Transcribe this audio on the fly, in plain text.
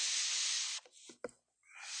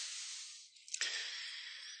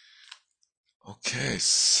Okay,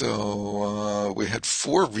 so we had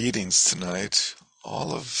 4 readings tonight,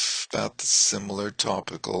 all of about the similar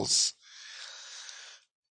topicals,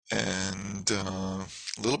 and a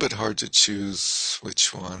little bit hard to choose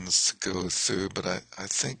which ones to go through, but I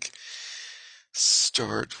think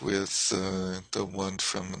start with the one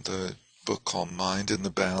from the book called Mind in the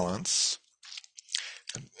Balance.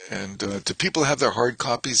 And do people have their hard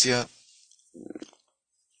copies yet?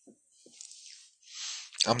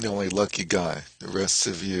 I'm the only lucky guy. The rest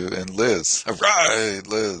of you, and Liz. All right,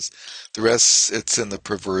 Liz. The rest, it's in the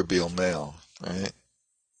proverbial mail, right?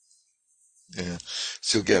 Yeah.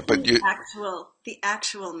 So you'll get, but The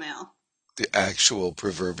actual mail. the actual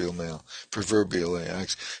proverbial mail, proverbially,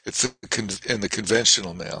 it's in the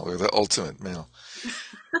conventional mail or the ultimate mail.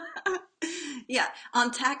 Yeah,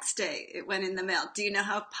 on tax day it went in the mail. Do you know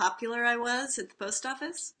how popular I was at the post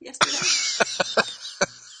office yesterday?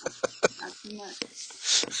 Not too much.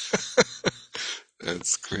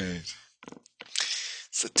 That's great.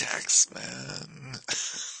 It's a tax man.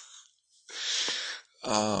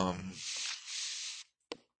 Um,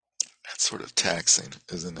 that's sort of taxing,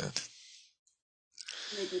 isn't it?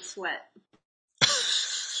 Made me sweat.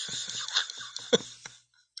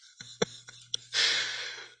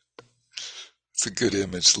 It's a good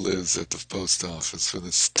image, Liz, at the post office with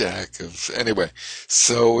a stack of. Anyway,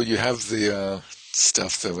 so you have the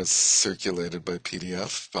stuff that was circulated by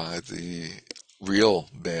PDF by the real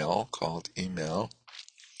mail called email.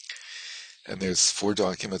 And there's 4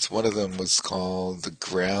 documents. One of them was called the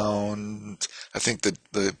ground. I think the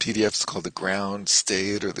PDF is called the ground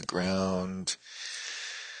state or the ground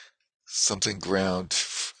something ground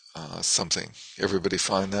something. Everybody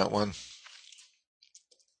find that one?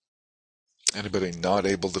 Anybody not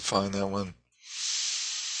able to find that one?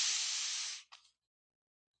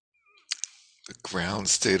 The ground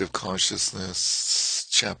state of consciousness,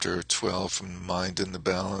 chapter 12 from Mind in the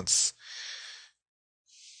Balance.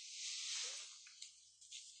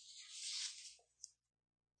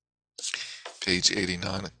 Page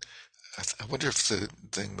 89. I wonder if the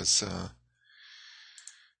thing was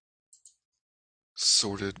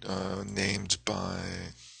sorted, named by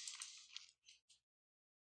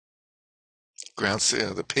ground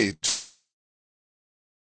state, the page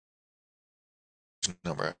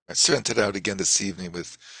number. I sent it out again this evening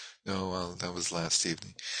with, no, well, that was last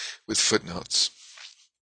evening, with footnotes.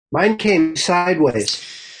 Mine came sideways.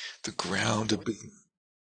 The ground of being.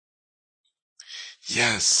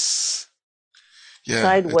 Yes. Yeah,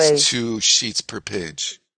 Sideways. it's 2 sheets per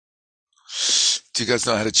page. Do you guys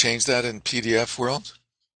know how to change that in PDF world?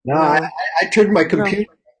 No, No. I turned my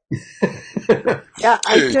computer. Yeah,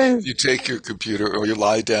 I turned. You take your computer or you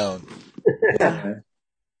lie down. Yeah,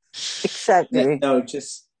 exactly. No,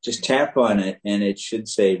 just tap on it and it should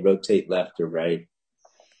say rotate left or right.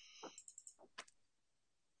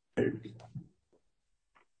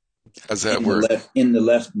 How's that work? In the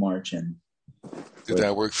left margin. Did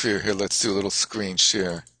that work for you? Here, let's do a little screen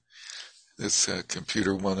share. This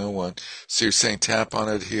Computer 101. So you're saying tap on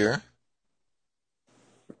it here?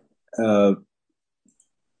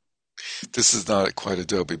 This is not quite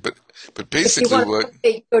Adobe, but basically if you want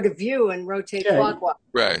to go to view and rotate clockwise.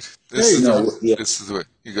 Right. This is the way.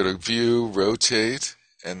 You go to view, rotate,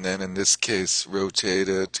 and then in this case, rotate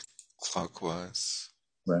it clockwise.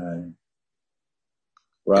 Right.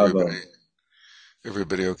 Bravo.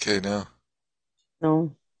 Everybody okay now?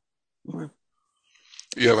 No.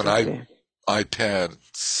 You have an iPad,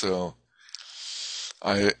 so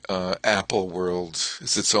Apple World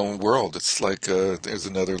is its own world. It's like there's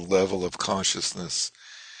another level of consciousness.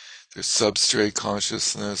 There's substrate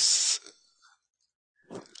consciousness,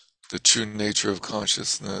 the true nature of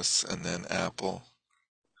consciousness, and then Apple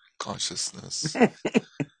consciousness.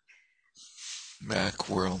 Mac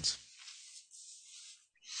world.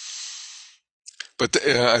 But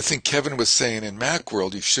I think Kevin was saying in Mac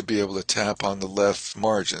world you should be able to tap on the left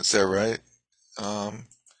margin. Is that right?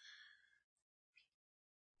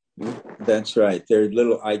 That's right. There are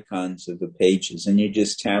little icons of the pages, and you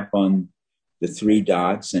just tap on the 3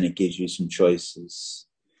 dots, and it gives you some choices.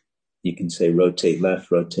 You can say rotate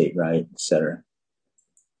left, rotate right, etc.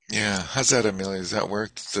 Yeah. How's that, Amelia? Does that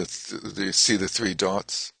work? Do you see the 3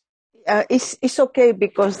 dots? It's okay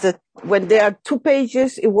because when there are 2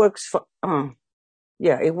 pages, it works.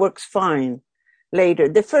 It works fine. Later,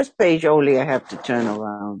 the first page only I have to turn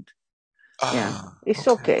around. It's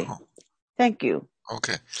okay. Oh. Thank you.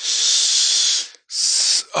 Okay.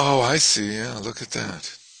 Oh, I see. Yeah, look at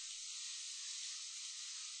that.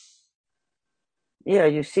 Yeah,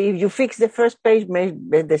 you see, if you fix the first page,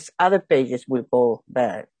 maybe this other pages will go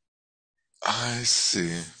bad. I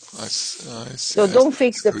see. I see. So don't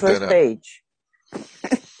fix the first page.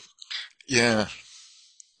 Yeah,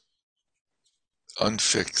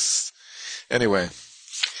 unfixed. Anyway,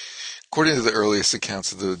 according to the earliest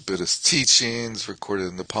accounts of the Buddhist teachings recorded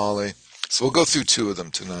in the Pali, so we'll go through two of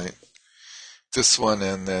them tonight. This one,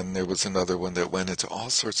 and then there was another one that went into all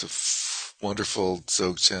sorts of wonderful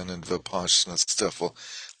Dzogchen and Vipassana stuff. Well,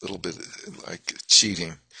 a little bit like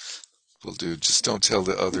cheating. We'll do. Just don't tell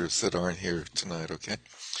the others that aren't here tonight, okay?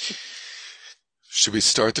 Should we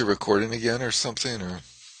start the recording again or something? Or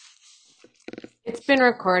It's been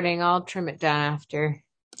recording. I'll trim it down after.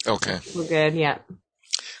 okay. We're good, yeah.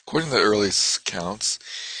 According to the earliest accounts,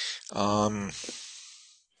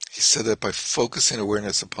 he said that by focusing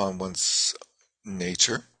awareness upon one's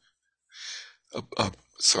nature,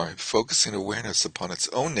 focusing awareness upon its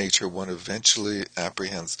own nature, one eventually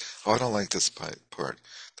apprehends. Oh, I don't like this part.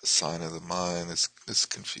 The sign of the mind. This is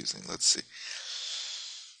confusing. Let's see.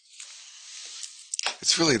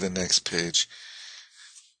 It's really the next page.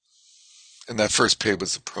 And that first page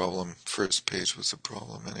was a problem. First page was a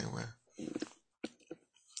problem anyway.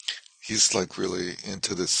 He's like really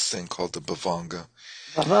into this thing called the Bhavanga.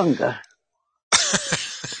 Bhavanga.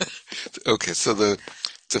 Okay, so the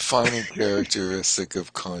defining characteristic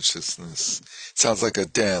of consciousness. Sounds like a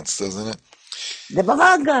dance, doesn't it? The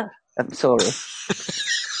Bhavanga. I'm sorry.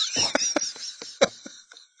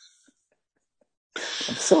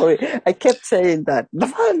 I'm sorry. I kept saying that.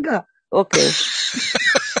 Bhavanga. Okay.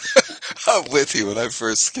 I'm with you. When I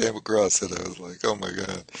first came across it, I was like, oh my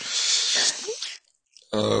God.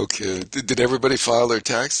 Okay. Did everybody file their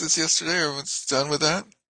taxes yesterday? Everyone's done with that?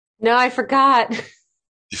 No, I forgot.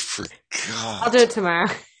 You forgot. I'll do it tomorrow.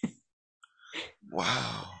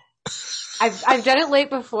 Wow. I've done it late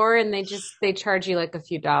before, and they charge you like a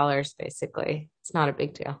few dollars, basically. It's not a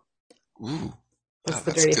big deal. Ooh. That's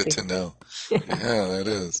That's good to know. Yeah, that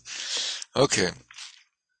is. Okay.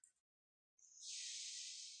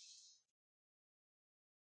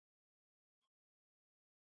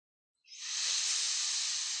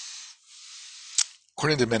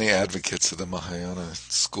 According to many advocates of the Mahayana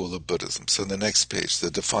school of Buddhism, so the next page, the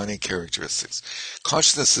defining characteristics.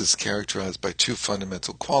 Consciousness is characterized by two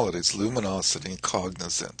fundamental qualities, luminosity and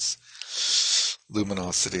cognizance.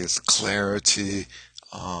 Luminosity is clarity,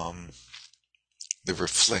 the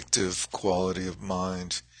reflective quality of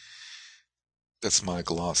mind. That's my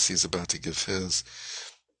gloss. He's about to give his.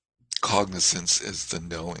 Cognizance is the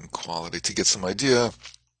knowing quality. To get some idea,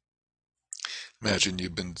 imagine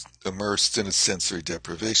you've been immersed in a sensory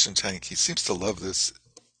deprivation tank. He seems to love this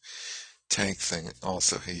tank thing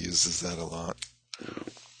also. He uses that a lot.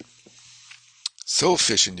 So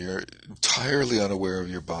efficient, you're entirely unaware of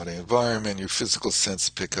your body environment. Your physical senses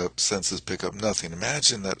pick up nothing.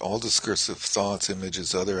 Imagine that all discursive thoughts,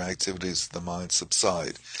 images, other activities of the mind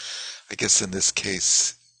subside. I guess in this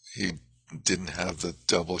case, he didn't have the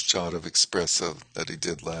double shot of espresso that he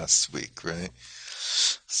did last week, right?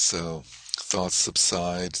 So thoughts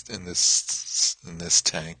subside in this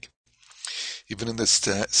tank. Even in this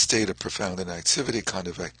state of profound inactivity, kind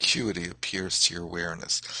of acuity appears to your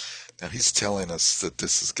awareness. Now he's telling us that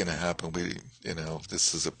this is going to happen.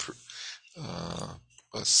 This is a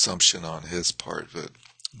assumption on his part, but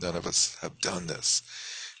none of us have done this.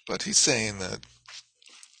 But he's saying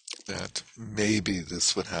that maybe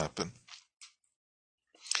this would happen.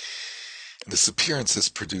 And this appearance is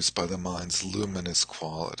produced by the mind's luminous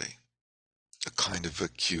quality, a kind of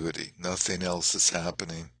acuity. Nothing else is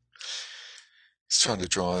happening. He's trying to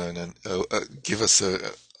draw in and give us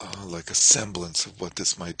like a semblance of what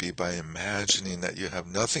this might be by imagining that you have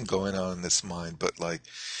nothing going on in this mind, but like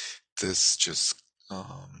this just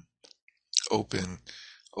open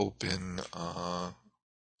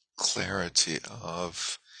clarity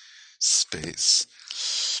of space.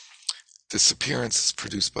 This appearance is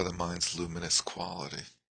produced by the mind's luminous quality.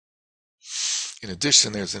 In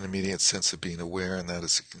addition, there's an immediate sense of being aware, and that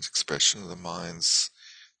is an expression of the mind's,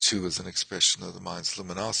 too, is an expression of the mind's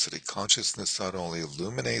luminosity. Consciousness not only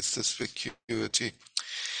illuminates this vacuity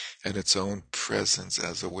and its own presence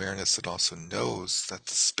as awareness, it also knows that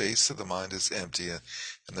the space of the mind is empty and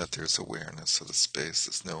that there's awareness of the space,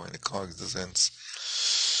 this knowing and cognizance.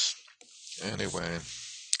 Anyway,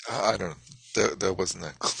 I don't know. That wasn't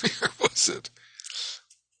that clear, was it?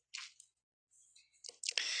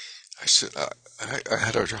 I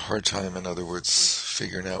had a hard time, in other words,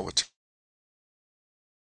 figuring out what to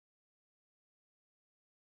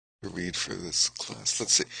read for this class.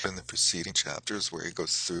 Let's see. In the preceding chapters where he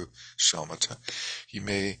goes through shamatha, you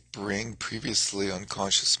may bring previously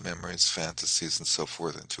unconscious memories, fantasies, and so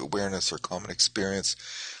forth into awareness or common experience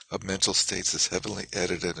of mental states is heavily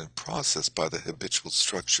edited and processed by the habitual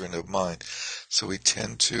structuring of mind. So we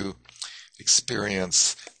tend to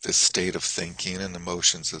experience this state of thinking and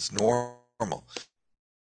emotions as normal.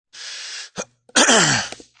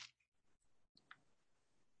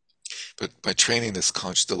 But by training this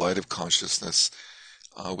delight of consciousness,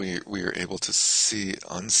 we are able to see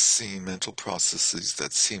unseen mental processes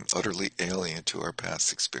that seem utterly alien to our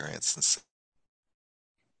past experience and sense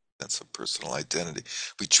of personal identity.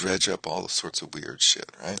 We dredge up all sorts of weird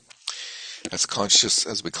shit, right? As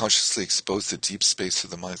we consciously expose the deep space of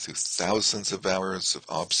the mind through thousands of hours of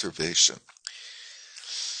observation.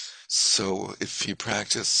 So if you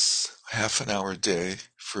practice half an hour a day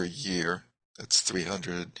for a year, that's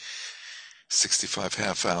 365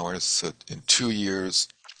 half hours. So in 2 years,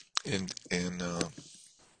 in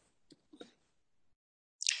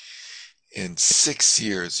 6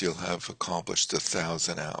 years, you'll have accomplished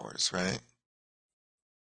 1,000 hours, right?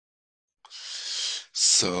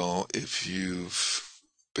 So if you've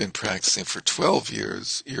been practicing for 12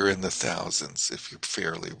 years, you're in the thousands if you're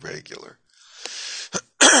fairly regular.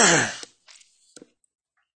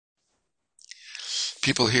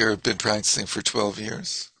 People here have been practicing for 12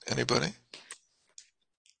 years. Anybody?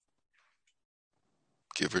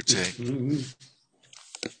 Give or take.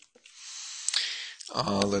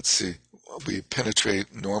 Let's see. We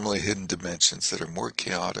penetrate normally hidden dimensions that are more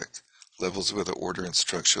chaotic. Levels where the order and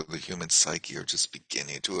structure of the human psyche are just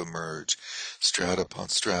beginning to emerge. Strata upon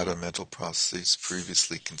strata, mental processes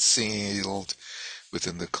previously concealed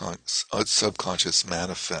within the subconscious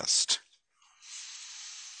manifest.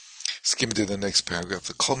 Skimming to the next paragraph,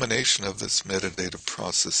 the culmination of this meditative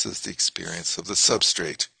process is the experience of the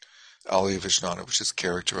substrate, Alaya Vijnana, which is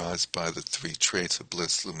characterized by the 3 traits of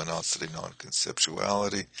bliss, luminosity,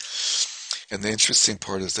 non-conceptuality. And the interesting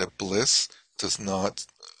part is that bliss does not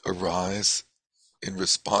arise in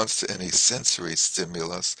response to any sensory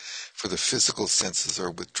stimulus, for the physical senses are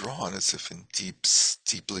withdrawn as if in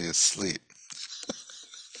deeply asleep.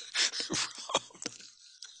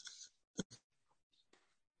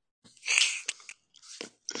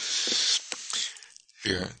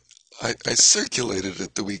 Here, I circulated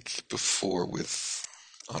it the week before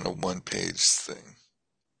on a 1-page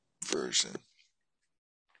version.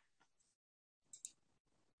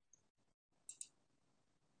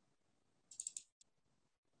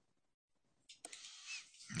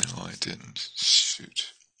 No, I didn't.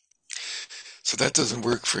 Shoot. So that doesn't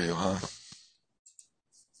work for you, huh?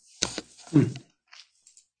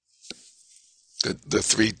 The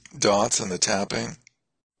 3 dots and the tapping?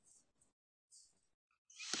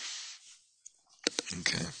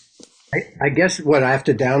 Okay. I guess what, I have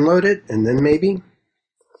to download it and then maybe?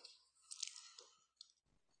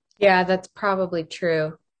 Yeah, that's probably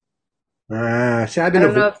true. See, I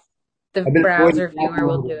don't know if the browser viewer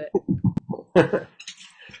will do it.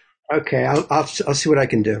 Okay, I'll see what I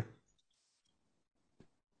can do.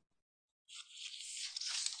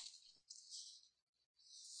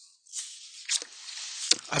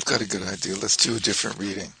 I've got a good idea. Let's do a different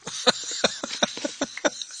reading.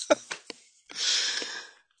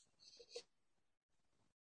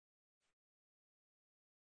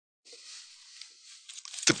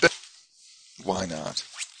 Why not?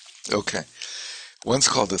 Okay. One's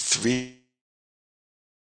called the 3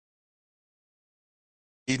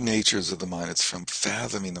 natures of the mind. It's from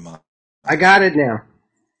Fathoming the Mind. I got it now.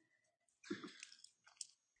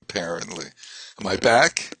 Apparently. Am I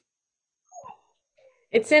back?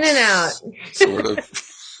 It's in and out. Sort of.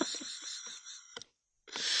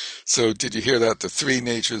 So did you hear that? The 3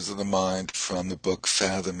 natures of the mind from the book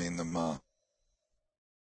Fathoming the Mind.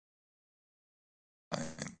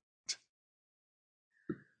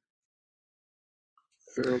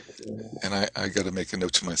 And I got to make a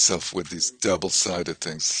note to myself with these double-sided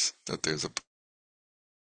things that there's a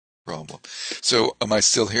problem. So am I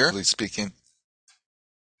still here, really speaking?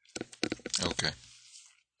 Okay.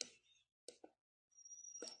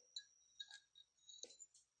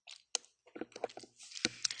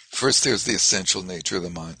 First, there's the essential nature of the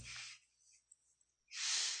mind.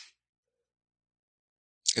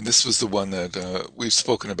 And this was the one that we've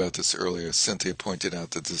spoken about this earlier. Cynthia pointed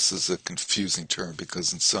out that this is a confusing term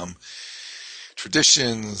because in some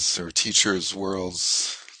traditions or teachers'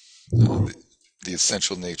 worlds, the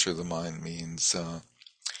essential nature of the mind means the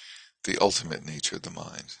ultimate nature of the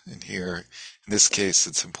mind. And here, in this case,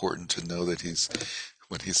 it's important to know that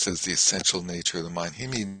when he says the essential nature of the mind, he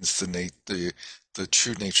means the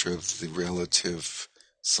true nature of the relative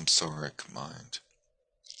samsaric mind.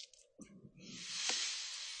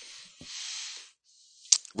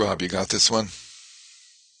 Rob, you got this one?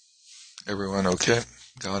 Everyone okay?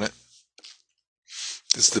 Got it?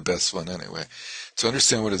 This is the best one anyway. To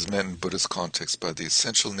understand what is meant in Buddhist context by the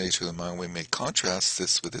essential nature of the mind, we may contrast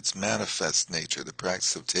this with its manifest nature, the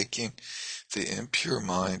practice of taking the impure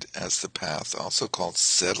mind as the path, also called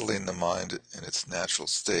settling the mind in its natural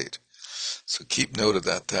state. So keep note of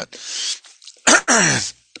that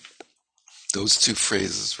those two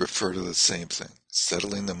phrases refer to the same thing,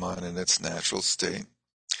 settling the mind in its natural state,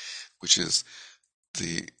 which is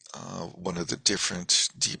the one of the different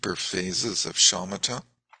deeper phases of shamatha,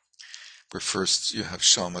 where first you have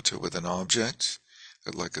shamatha with an object,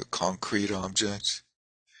 like a concrete object,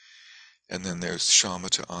 and then there's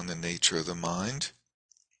shamatha on the nature of the mind,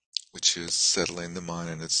 which is settling the mind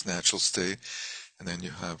in its natural state, and then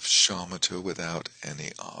you have shamatha without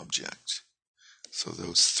any object. So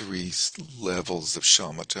those three levels of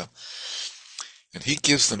shamatha, and he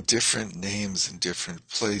gives them different names in different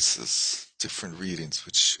places, different readings,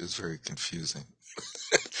 which is very confusing.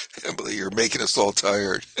 Emily, you're making us all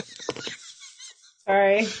tired.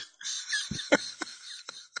 Sorry.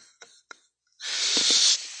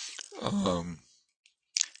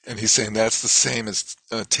 And he's saying that's the same as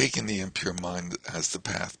taking the impure mind as the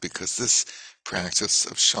path, because this practice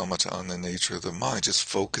of shamatha on the nature of the mind just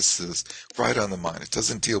focuses right on the mind. It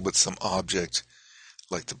doesn't deal with some object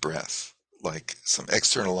like the breath, like some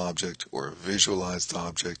external object or a visualized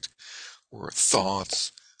object or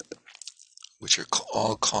thoughts, which are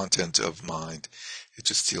all content of mind. It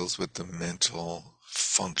just deals with the mental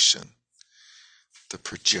function, the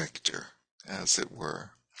projector, as it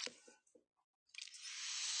were.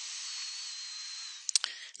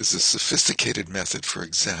 Is a sophisticated method for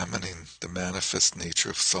examining the manifest nature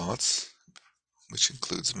of thoughts, which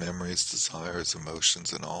includes memories, desires,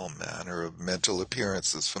 emotions, and all manner of mental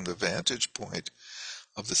appearances from the vantage point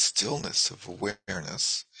of the stillness of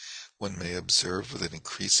awareness. One may observe with an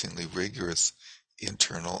increasingly rigorous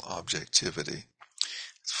internal objectivity.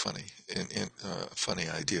 It's funny, funny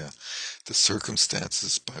idea. The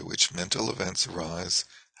circumstances by which mental events arise,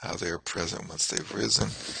 how they are present once they've risen,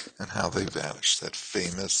 and how they vanish. That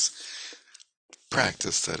famous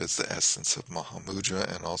practice that is the essence of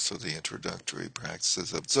Mahamudra, and also the introductory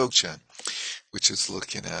practices of Dzogchen, which is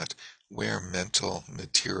looking at where mental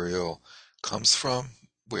material comes from,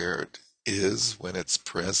 where it is when it's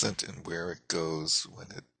present, and where it goes when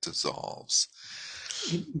it dissolves.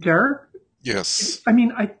 Derek? Yes. I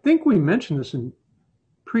mean, I think we mentioned this in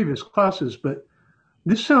previous classes, but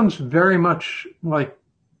this sounds very much like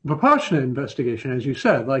Vipassana investigation, as you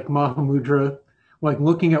said, like Mahamudra, like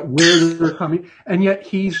looking at where they're coming. And yet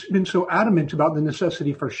he's been so adamant about the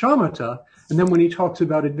necessity for shamatha. And then when he talks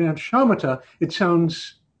about advanced shamatha, it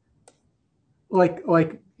sounds like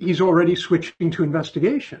he's already switching to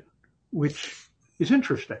investigation, which is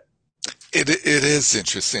interesting. It is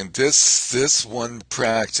interesting. This one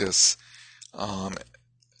practice,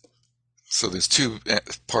 so there's two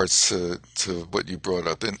parts to what you brought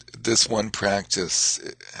up. And this one practice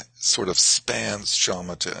sort of spans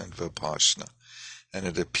shamatha and vipassana, and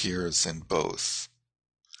it appears in both.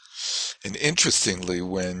 And interestingly,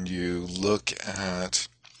 when you look at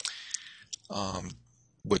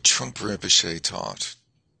what Trungpa Rinpoche taught,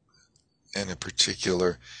 and in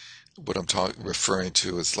particular, what I'm referring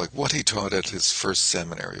to is like what he taught at his first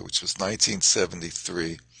seminary, which was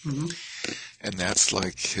 1973. Mm-hmm. And that's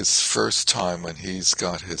like his first time when he's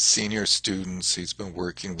got his senior students he's been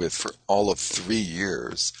working with for all of 3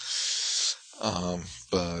 years.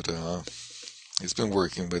 But he's been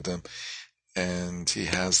working with them, and he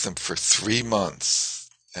has them for 3 months,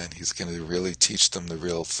 and he's going to really teach them the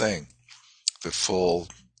real thing, the full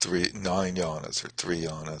 9 yanas or 3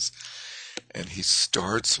 yanas. And he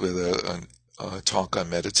starts with a talk on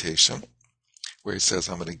meditation, where he says,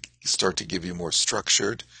 I'm going to start to give you a more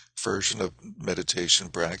structured version of meditation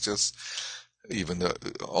practice,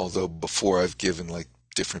 although before I've given like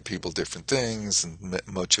different people different things, and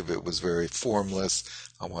much of it was very formless.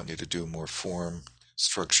 I want you to do more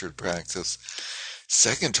structured practice.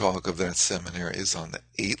 Second talk of that seminar is on the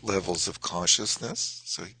 8 levels of consciousness.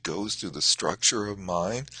 So he goes through the structure of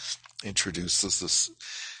mind, introduces this,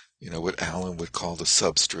 what Alan would call the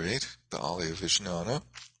substrate, the Alaya Vijnana.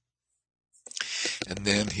 And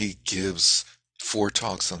then he gives 4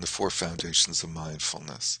 talks on the 4 foundations of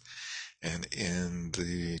mindfulness. And in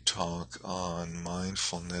the talk on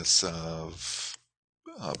mindfulness of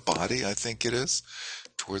body, I think it is,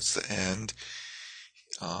 towards the end,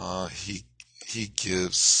 he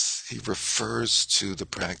refers to the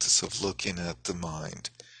practice of looking at the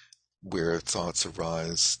mind, where thoughts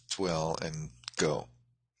arise, dwell, and go.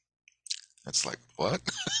 It's like, what?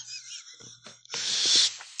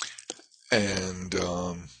 And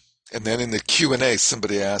then in the Q&A,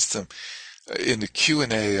 somebody asked him, In the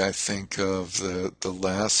Q&A, I think of the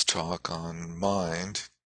last talk on mind,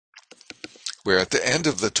 where at the end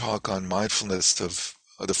of the talk on mindfulness of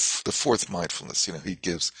the fourth mindfulness, he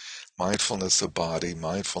gives mindfulness of body,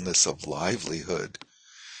 mindfulness of livelihood.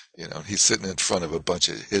 He's sitting in front of a bunch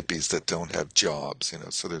of hippies that don't have jobs,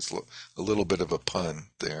 so there's a little bit of a pun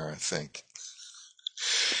there, I think.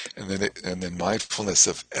 And then mindfulness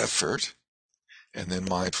of effort, and then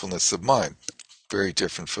mindfulness of mind. Very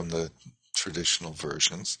different from the traditional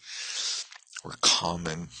versions or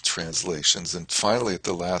common translations. And finally, at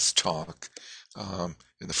the last talk,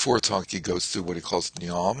 in the fourth talk, he goes through what he calls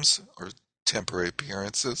nyams, or temporary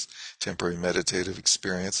appearances, temporary meditative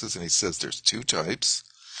experiences, and he says there's two types.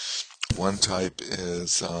 One type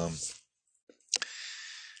is the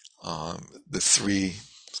three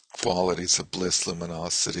qualities of bliss,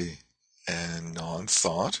 luminosity, and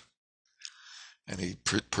non-thought, and he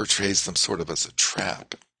portrays them sort of as a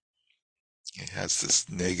trap. He has this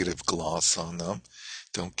negative gloss on them.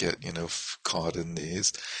 Don't get, caught in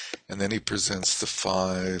these. And then he presents the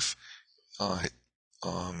five, and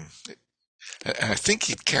I think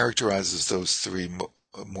he characterizes those three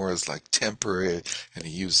more as like temporary, and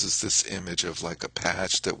he uses this image of like a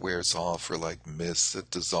patch that wears off, or like mist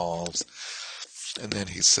that dissolves. And then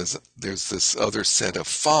he says there's this other set of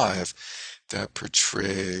five that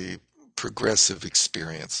portray progressive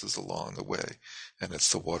experiences along the way. And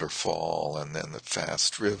it's the waterfall, and then the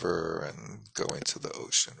fast river, and going to the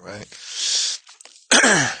ocean, right?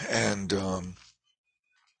 And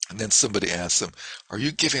then somebody asks him, are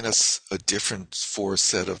you giving us a different four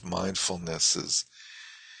set of mindfulnesses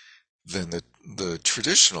than the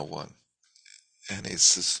traditional one? And he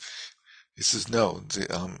says, no,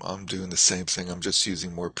 I'm doing the same thing. I'm just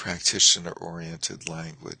using more practitioner-oriented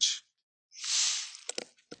language.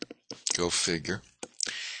 Go figure.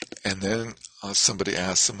 And then somebody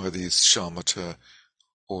asks him, are these shamatha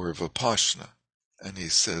or vipassana? And he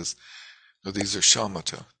says, no, these are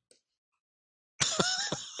shamatha.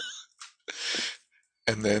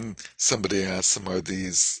 And then somebody asks him, are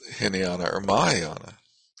these Hinayana or Mahayana?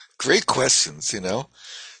 Great questions,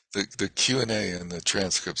 The Q&A and the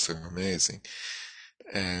transcripts are amazing.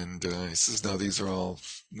 And he says, no, these are all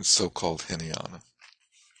so-called Hinayana.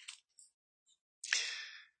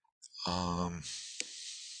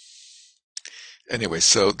 Anyway,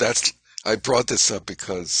 so I brought this up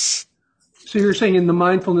because... So you're saying in the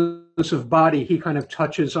mindfulness of body, he kind of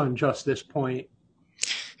touches on just this point.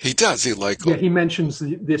 He does. He mentions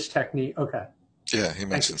this technique. Okay. Yeah, he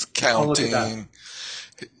mentions counting.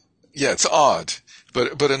 Yeah, it's odd.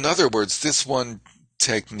 But in other words, this one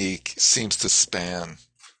technique seems to span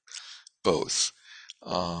both.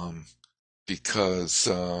 Because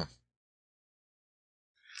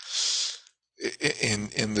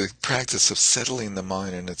in the practice of settling the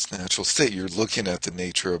mind in its natural state, you're looking at the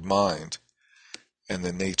nature of mind. And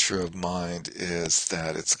the nature of mind is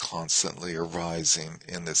that it's constantly arising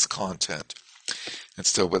in this content. And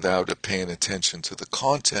so without paying attention to the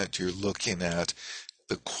content, you're looking at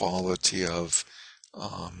the quality of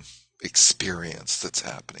experience that's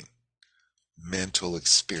happening. Mental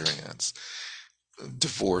experience,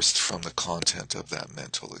 divorced from the content of that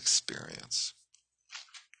mental experience.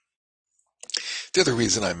 The other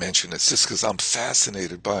reason I mention it's just because I'm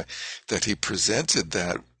fascinated by that he presented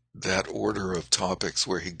that order of topics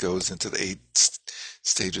where he goes into the 8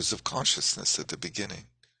 stages of consciousness at the beginning.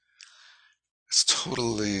 It's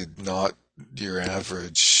totally not your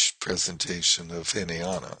average presentation of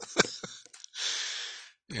Hinayana.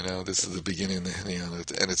 This is the beginning of the Hinayana,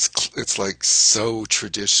 and it's like so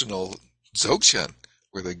traditional Dzogchen,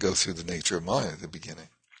 where they go through the nature of mind at the beginning.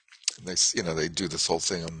 And they do this whole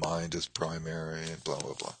thing of mind as primary and blah,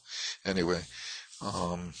 blah, blah. Anyway,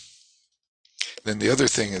 then the other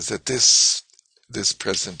thing is that this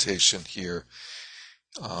presentation here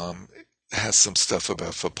has some stuff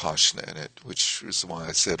about Vipassana in it, which is why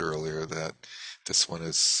I said earlier that this one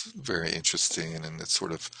is very interesting, and it's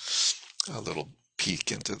sort of a little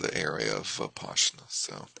peek into the area of Vipassana.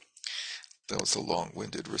 So that was a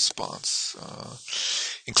long-winded response.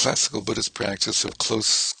 In classical Buddhist practice of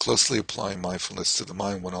closely applying mindfulness to the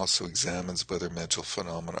mind, one also examines whether mental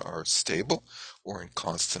phenomena are stable or in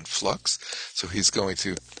constant flux. So he's going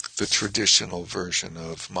through the traditional version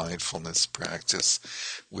of mindfulness practice,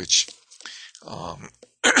 which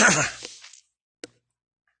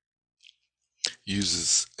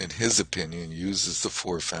uses, in his opinion, the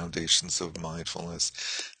 4 foundations of mindfulness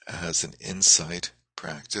as an insight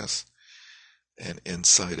practice. And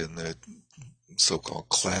insight in the so-called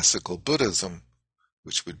classical Buddhism,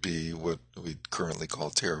 which would be what we currently call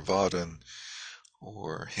Theravada,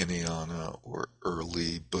 or Hinayana or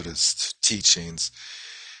early Buddhist teachings,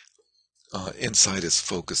 insight is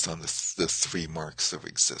focused on the three marks of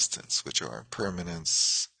existence, which are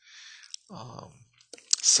impermanence,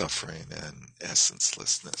 suffering, and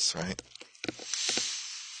essencelessness, right?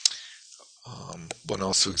 One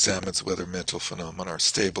also examines whether mental phenomena are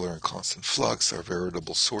stable or in constant flux, are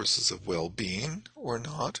veritable sources of well-being or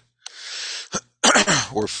not,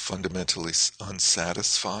 or fundamentally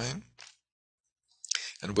unsatisfying,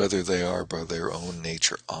 and whether they are by their own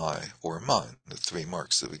nature I or mine, the three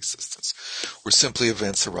marks of existence, or simply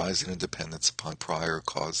events arising in dependence upon prior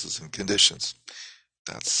causes and conditions.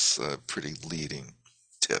 That's a pretty leading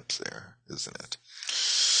tip there, isn't it?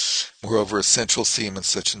 Moreover, a central theme in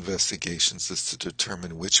such investigations is to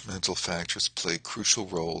determine which mental factors play crucial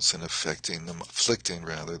roles in afflicting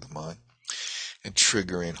the mind and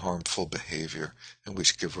triggering harmful behavior, and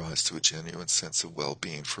which give rise to a genuine sense of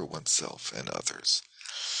well-being for oneself and others.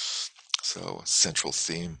 So a central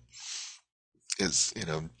theme is,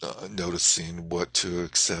 noticing what to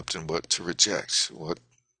accept and what to reject, what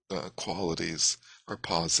qualities are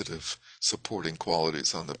positive, supporting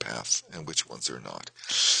qualities on the path, and which ones are not.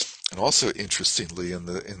 And also, interestingly, in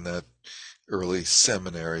that early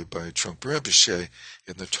seminary by Trungpa Rinpoche,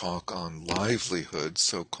 in the talk on livelihood,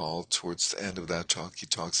 so-called, towards the end of that talk, he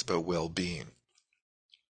talks about well-being.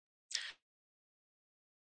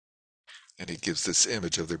 And he gives this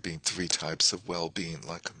image of there being three types of well-being,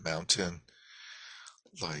 like a mountain,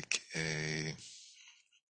 like a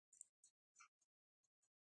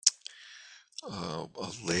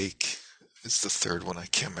lake is the third one. I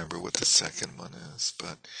can't remember what the second one is,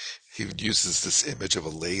 but he uses this image of a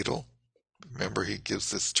ladle. Remember, he gives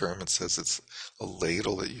this term and says it's a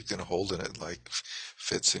ladle that you can hold and it like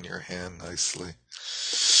fits in your hand nicely.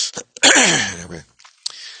 Anyway,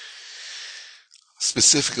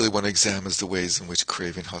 specifically, one examines the ways in which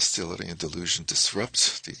craving, hostility, and delusion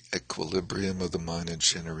disrupt the equilibrium of the mind and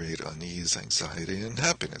generate unease, anxiety, and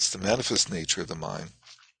happiness. The manifest nature of the mind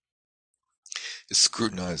is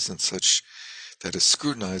scrutinized in such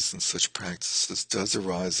practices does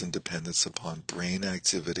arise in dependence upon brain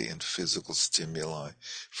activity and physical stimuli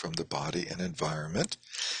from the body and environment,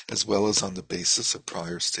 as well as on the basis of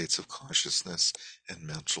prior states of consciousness and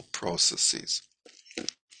mental processes.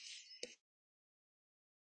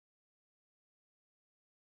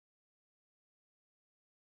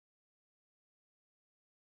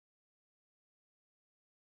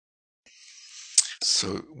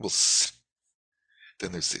 So we'll see.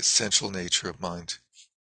 Then there's the essential nature of mind.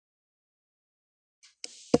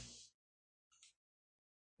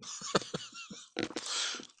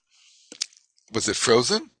 Was it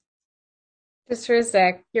frozen? Just for a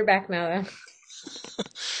sec. You're back now, though.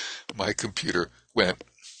 My computer went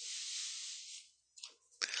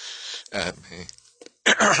at me.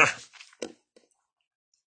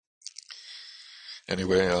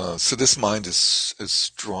 Anyway, so this mind is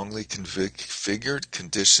strongly configured,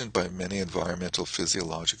 conditioned by many environmental,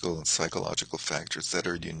 physiological, and psychological factors that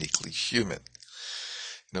are uniquely human.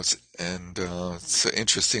 So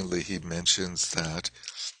interestingly, he mentions that,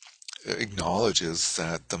 acknowledges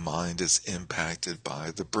that the mind is impacted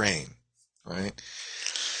by the brain, right?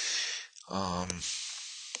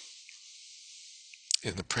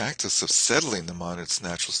 In the practice of settling the mind in its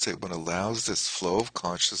natural state, one allows this flow of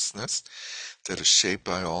consciousness that is shaped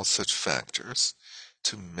by all such factors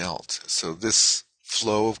to melt. So this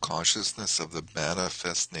flow of consciousness of the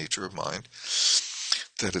manifest nature of mind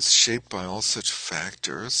that is shaped by all such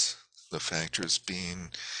factors, the factors being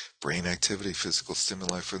brain activity, physical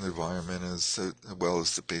stimuli from the environment, as well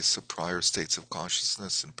as the base of prior states of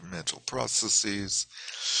consciousness and mental processes,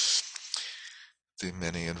 the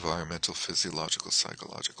many environmental, physiological,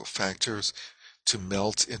 psychological factors, to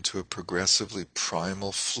melt into a progressively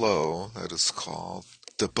primal flow that is called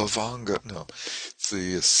the bhavanga,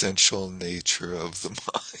 the essential nature of the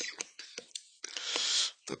mind,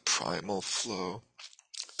 the primal flow.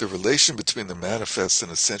 The relation between the manifest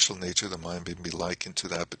and essential nature of the mind may be likened to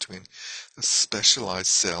that between a specialized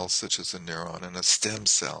cell, such as a neuron, and a stem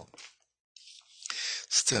cell.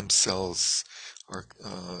 Stem cells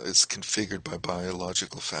is configured by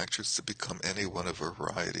biological factors to become any one of a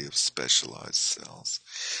variety of specialized cells.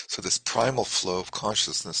 So this primal flow of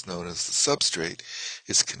consciousness, known as the substrate,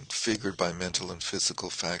 is configured by mental and physical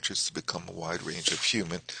factors to become a wide range of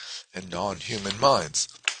human and non-human minds.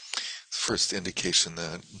 First indication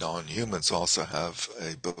that non-humans also have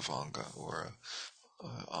a bhavanga or a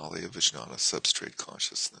alaya vijnana substrate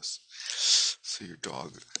consciousness. So your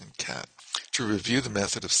dog and cat. To review the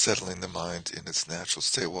method of settling the mind in its natural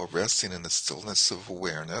state while resting in the stillness of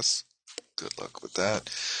awareness. Good luck with that.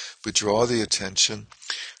 Withdraw the attention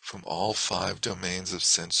from all 5 domains of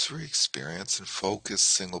sensory experience and focus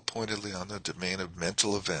single-pointedly on the domain of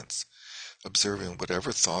mental events, observing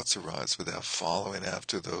whatever thoughts arise without following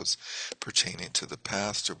after those pertaining to the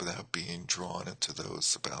past or without being drawn into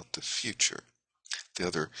those about the future.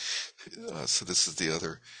 So this is the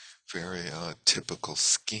other very typical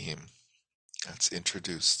scheme that's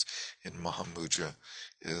introduced in Mahamudra,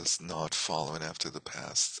 is not following after the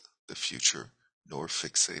past, the future, nor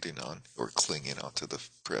fixating on or clinging onto the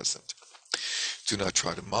present. Do not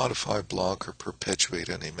try to modify, block, or perpetuate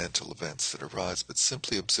any mental events that arise, but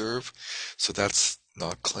simply observe. So that's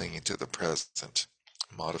not clinging to the present,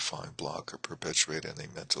 modifying, block, or perpetuate any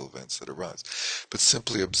mental events that arise, but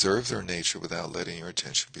simply observe their nature without letting your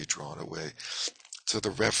attention be drawn away to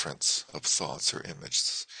the reference of thoughts or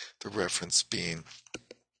images. The reference being,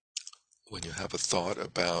 when you have a thought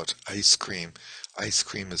about ice cream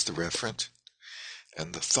is the referent,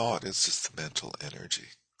 and the thought is just the mental energy.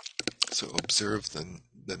 So observe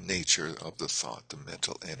the nature of the thought, the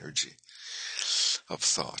mental energy of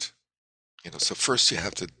thought. So first you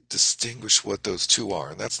have to distinguish what those two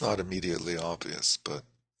are, and that's not immediately obvious, but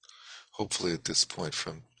hopefully at this point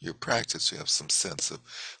from your practice you have some sense of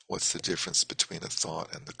what's the difference between a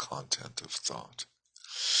thought and the content of thought.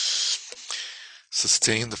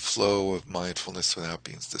 Sustain the flow of mindfulness without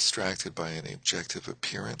being distracted by any objective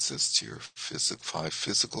appearances to your 5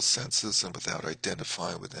 physical senses and without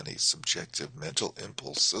identifying with any subjective mental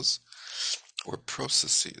impulses or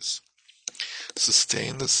processes.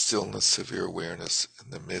 Sustain the stillness of your awareness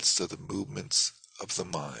in the midst of the movements of the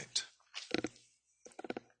mind.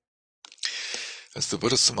 As the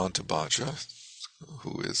Buddhasamanthabhadra,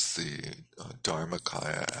 who is the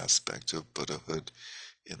Dharmakaya aspect of Buddhahood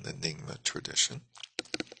in the Nyingma tradition,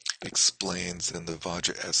 explains in the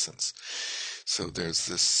Vajra Essence. So there's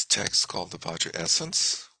this text called the Vajra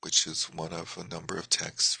Essence, which is one of a number of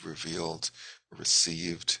texts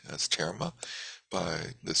received as terma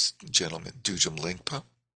by this gentleman, Dujam Lingpa,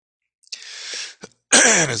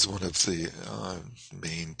 and is one of the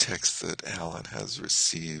main texts that Alan has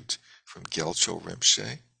received from Gyalcho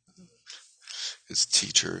Rinpoche, his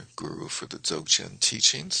teacher, guru for the Dzogchen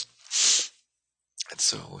teachings. And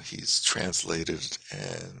so he's translated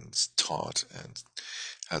and taught and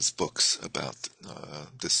has books about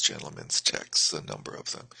this gentleman's texts, a number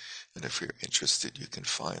of them. And if you're interested, you can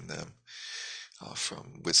find them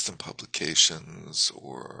from Wisdom Publications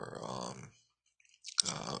or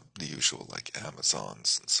the usual, like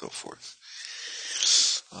Amazons and so forth.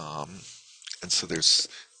 And so there's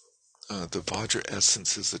the Vajra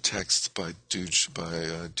Essence is a text by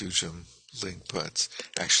Dujam Lingpa. It's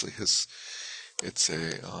actually it's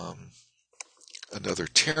another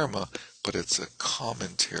terma, but it's a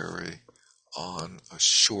commentary on a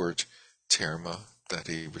short terma that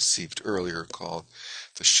he received earlier called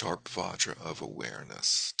the Sharp Vajra of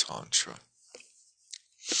Awareness, Tantra.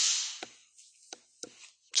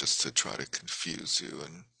 Just to try to confuse you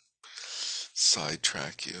and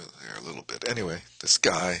sidetrack you there a little bit. Anyway, this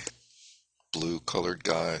guy, blue-colored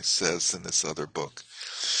guy, says in this other book,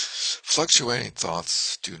 fluctuating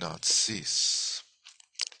thoughts do not cease.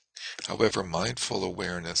 However, mindful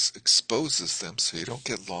awareness exposes them so you don't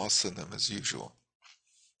get lost in them as usual.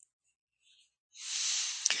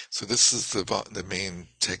 So this is the main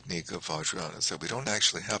technique of Vajrayana, is that we don't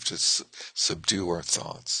actually have to subdue our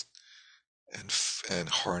thoughts and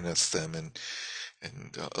harness them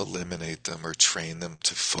and eliminate them or train them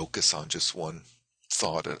to focus on just one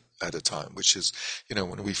thought at a time, which is,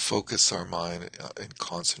 when we focus our mind and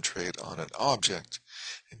concentrate on an object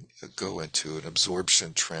and go into an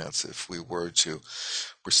absorption trance, if we were to,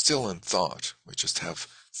 we're still in thought. We just have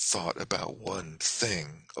thought about one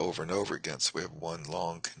thing over and over again. So we have one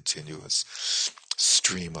long continuous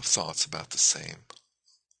stream of thoughts about the same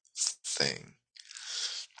thing.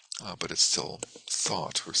 But it's still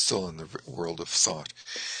thought. We're still in the world of thought.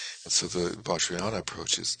 And so the Vajrayana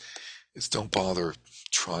approach is don't bother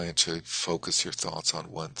trying to focus your thoughts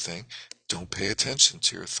on one thing. Don't pay attention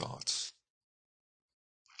to your thoughts.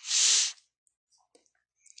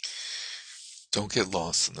 Don't get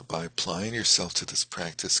lost in them. By applying yourself to this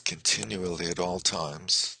practice continually at all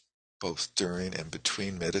times, both during and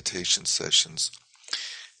between meditation sessions,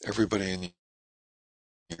 everybody in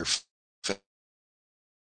your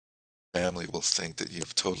family will think that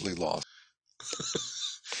you've totally lost.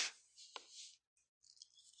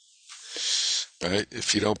 Right?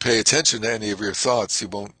 If you don't pay attention to any of your thoughts, you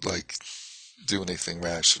won't do anything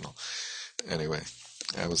rational. Anyway,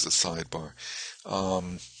 that was a sidebar.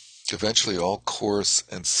 Eventually, all coarse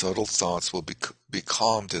and subtle thoughts will be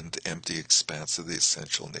calmed in the empty expanse of the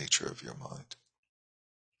essential nature of your mind.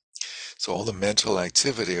 So all the mental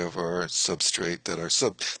activity of our substrate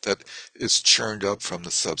that is churned up from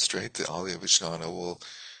the substrate, the Alaya Vijnana will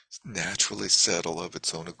naturally settle of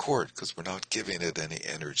its own accord because we're not giving it any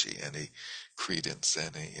energy, any credence,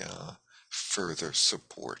 any further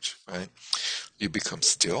support, right? You become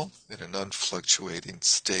still in an unfluctuating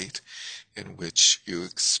state in which you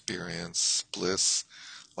experience bliss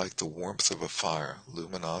like the warmth of a fire,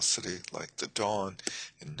 luminosity like the dawn,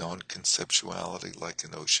 and non-conceptuality like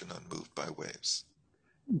an ocean unmoved by waves.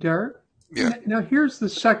 Derek? Yeah. Now here's the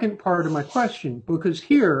second part of my question, because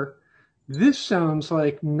here, this sounds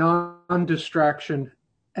like non-distraction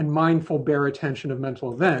and mindful bare attention of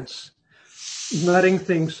mental events, letting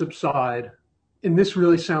things subside. And this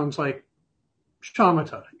really sounds like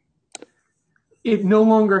shamatha. It no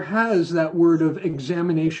longer has that word of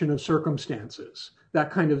examination of circumstances, that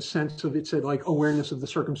kind of sense of, it said, like awareness of the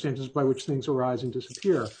circumstances by which things arise and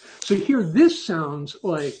disappear. So here, this sounds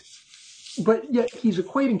like, but yet he's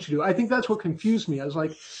equating to do. I think that's what confused me. I was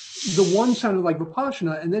like, the one sounded like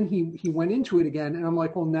Vipassana, and then he went into it again, and I'm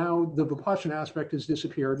like, well, now the Vipassana aspect has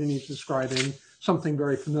disappeared, and he's describing something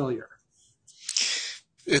very familiar.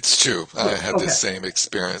 It's true. I had Okay. the same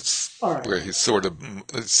experience where he sort of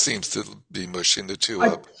seems to be mushing the two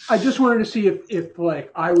up. I just wanted to see if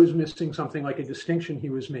like I was missing something, like a distinction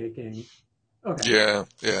he was making. Okay.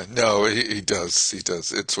 Yeah. No, he does. He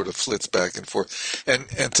does. It sort of flits back and forth, and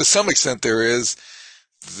to some extent there is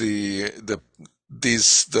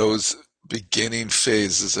those beginning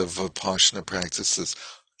phases of Vipassana practices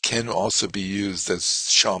can also be used as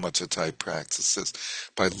shamatha type practices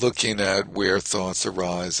by looking at where thoughts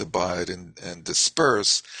arise, abide, and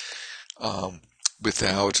disperse,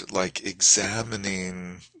 without like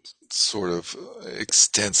examining sort of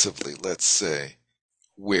extensively, let's say,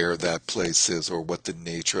 where that place is or what the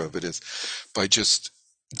nature of it is, by just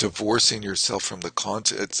divorcing yourself from the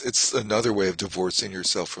content. It's another way of divorcing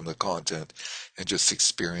yourself from the content and just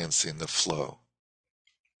experiencing the flow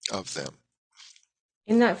of them.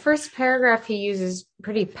 In that first paragraph, he uses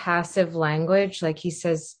pretty passive language. Like he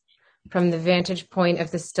says, from the vantage point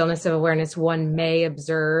of the stillness of awareness, one may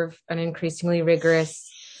observe an increasingly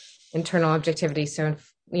rigorous internal objectivity. So,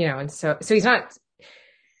 so he's not,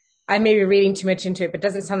 I may be reading too much into it, but it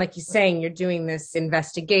doesn't sound like he's saying you're doing this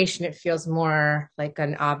investigation. It feels more like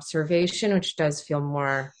an observation, which does feel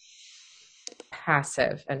more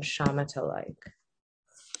passive and shamatha-like.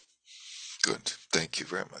 Good. Thank you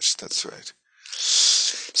very much. That's right.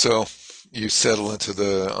 So you settle into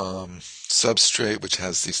the substrate, which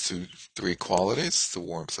has these three qualities: the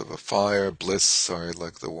warmth of a fire, bliss,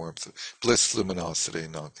 luminosity,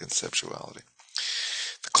 non-conceptuality.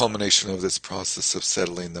 The culmination of this process of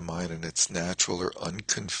settling the mind in its natural or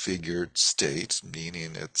unconfigured state,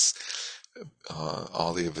 meaning its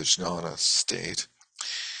Alaya Vijnana state,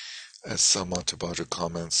 as Samantabhadra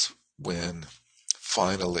comments, when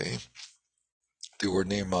finally the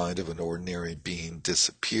ordinary mind of an ordinary being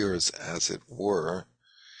disappears, as it were.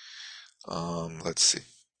 Let's see.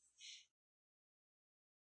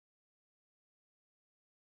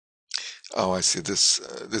 Oh, I see. This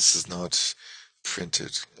is not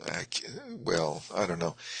printed. Well, I don't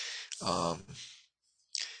know.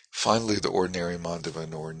 Finally, the ordinary mind of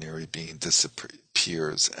an ordinary being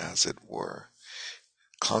disappears, as it were.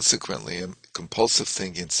 Consequently, compulsive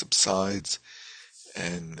thinking subsides,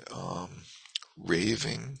 and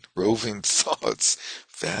roving thoughts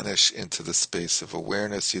vanish into the space of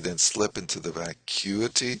awareness. You then slip into the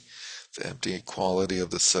vacuity, the empty quality of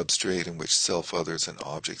the substrate in which self, others, and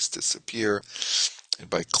objects disappear. And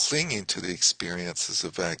by clinging to the experiences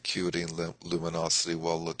of vacuity and luminosity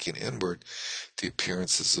while looking inward, the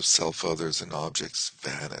appearances of self, others, and objects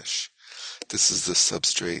vanish. This is the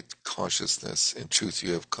substrate consciousness. In truth,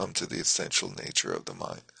 you have come to the essential nature of the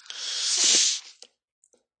mind.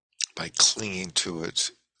 By clinging to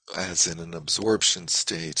it, as in an absorption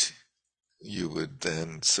state, you would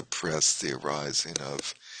then suppress the arising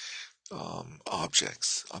of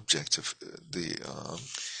objects, the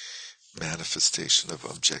manifestation of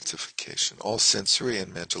objectification. All sensory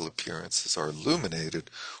and mental appearances are illuminated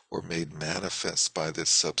or made manifest by this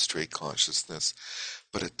substrate consciousness,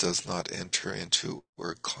 but it does not enter into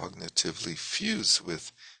or cognitively fuse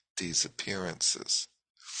with these appearances.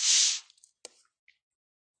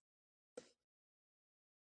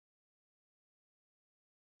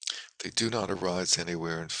 They do not arise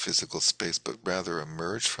anywhere in physical space, but rather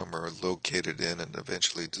emerge from or are located in and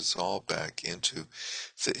eventually dissolve back into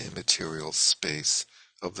the immaterial space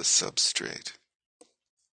of the substrate.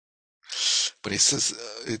 But he says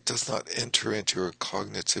it does not enter into or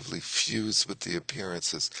cognitively fuse with the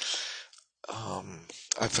appearances.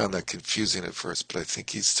 I found that confusing at first, but I think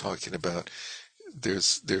he's talking about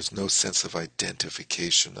there's no sense of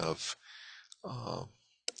identification of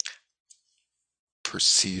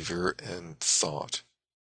perceiver and thought.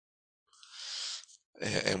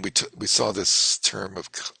 And we saw this term of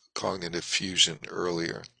cognitive fusion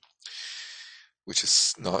earlier, which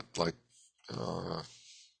is not like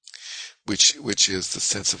which is the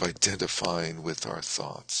sense of identifying with our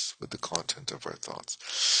thoughts, with the content of our thoughts.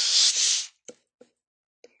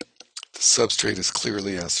 The substrate is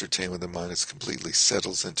clearly ascertained when the mind is completely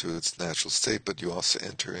settles into its natural state, but you also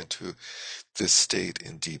enter into this state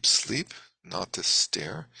in deep sleep, not this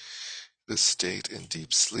stare. This state in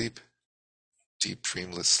deep sleep, deep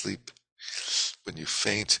dreamless sleep, when you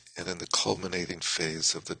faint, and in the culminating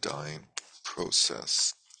phase of the dying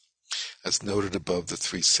process. As noted above, the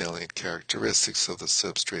three salient characteristics of the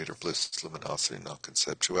substrate are bliss, luminosity, not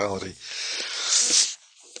conceptuality.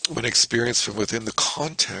 When experienced from within the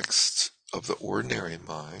context of the ordinary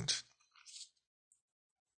mind,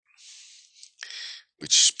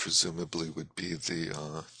 which presumably would be the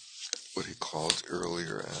what he called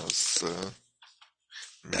earlier as the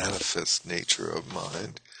manifest nature of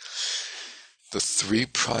mind, the three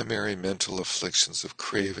primary mental afflictions of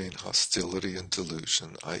craving, hostility, and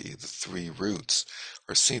delusion, i.e. the three roots,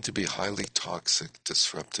 are seen to be highly toxic,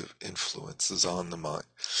 disruptive influences on the mind.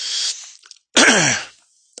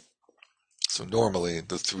 So normally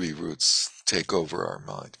the three roots take over our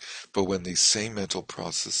mind, but when these same mental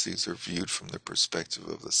processes are viewed from the perspective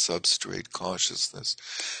of the substrate consciousness,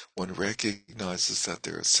 one recognizes that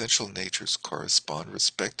their essential natures correspond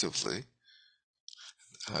respectively.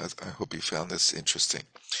 I hope you found this interesting.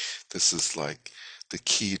 This is like the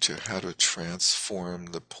key to how to transform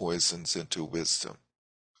the poisons into wisdom,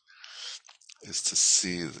 is to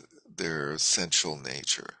see their essential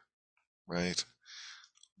nature, right?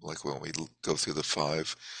 Like when we go through the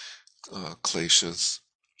five kleshas.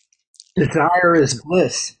 Desire is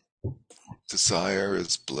bliss. Desire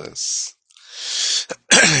is bliss.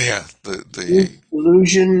 Yeah, the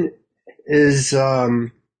Illusion is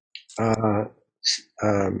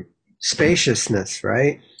spaciousness,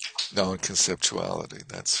 right? non-conceptuality,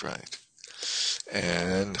 that's right.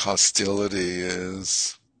 And hostility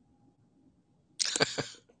is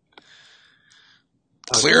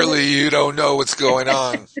clearly you don't know what's going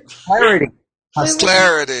on. Clarity.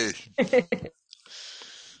 Clarity.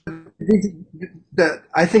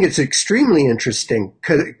 I think it's extremely interesting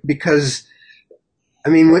because I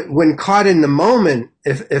mean, when caught in the moment,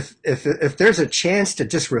 if there's a chance to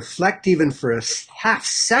just reflect even for a half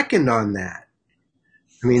second on that,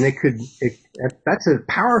 I mean, that's a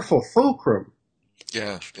powerful fulcrum.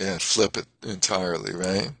 Yeah, flip it entirely,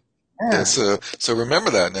 right? Yeah, so remember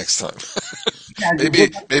that next time.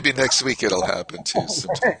 maybe next week it'll happen too.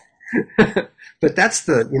 But that's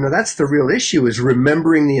the real issue, is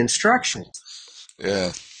remembering the instructions.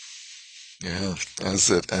 Yeah, as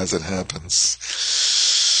it happens.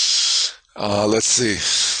 Let's see.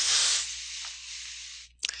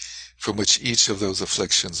 From which each of those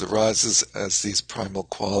afflictions arises as these primal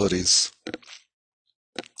qualities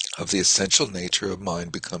of the essential nature of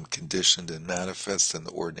mind become conditioned and manifest in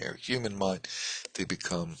the ordinary human mind, they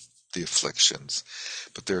become the afflictions.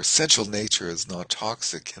 But their essential nature is not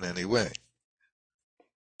toxic in any way.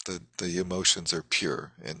 The emotions are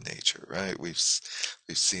pure in nature, right? We've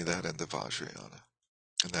seen that in the Vajrayana,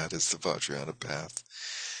 and that is the Vajrayana path.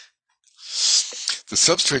 The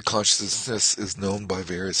substrate consciousness is known by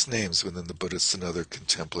various names within the Buddhist and other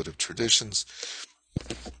contemplative traditions.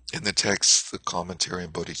 In the text, the commentary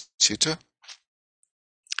on Bodhicitta,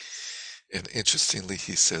 and interestingly,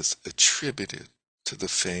 he says attributed to the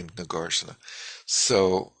famed Nagarjuna.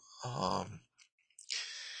 So,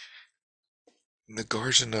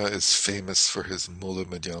 Nagarjuna is famous for his Mula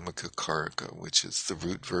Madhyamaka Karika, which is the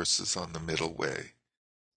root verses on the middle way.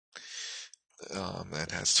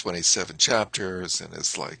 That has 27 chapters and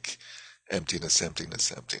is like emptiness,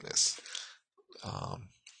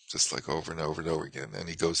 just like over and over and over again. And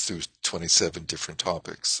he goes through 27 different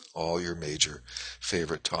topics, all your major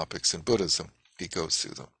favorite topics in Buddhism. He goes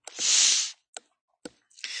through them.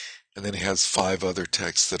 And then he has 5 other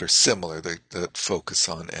texts that are similar, that focus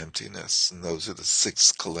on emptiness. And those are the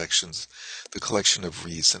 6 collections, the collection of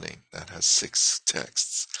reasoning that has 6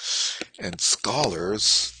 texts. And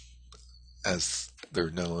scholars, as they're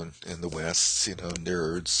known in the West,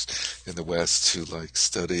 nerds in the West who like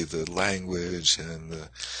study the language and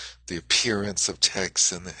the appearance of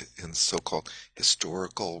texts in so-called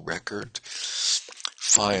historical record,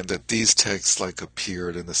 find that these texts like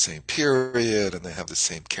appeared in the same period and they have the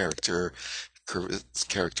same character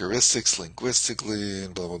characteristics linguistically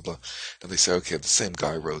and blah, blah, blah. And they say, okay, the same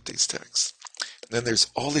guy wrote these texts. And then there's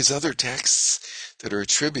all these other texts that are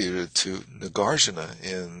attributed to Nagarjuna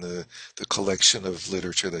in the collection of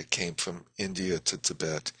literature that came from India to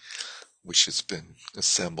Tibet, which has been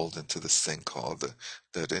assembled into this thing called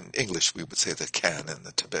that in English we would say the canon,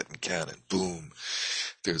 the Tibetan canon. Boom.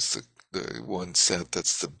 There's the one set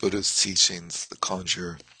that's the Buddha's teachings, the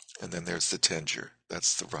Kanjur, and then there's the Tenjur.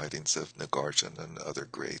 That's the writings of Nagarjuna and other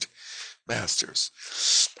great masters.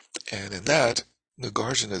 And in that,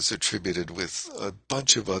 Nagarjuna is attributed with a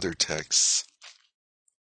bunch of other texts,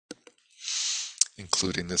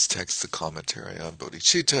 including this text, the commentary on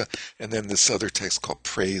Bodhicitta, and then this other text called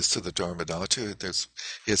Praise to the Dharmadhatu.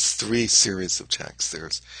 He has 3 series of texts.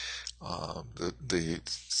 There's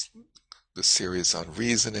the series on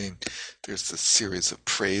reasoning. There's the series of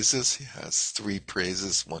praises. He has 3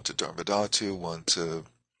 praises, one to Dharmadhatu, one to,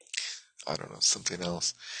 I don't know, something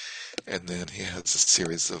else. And then he has a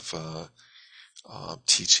series of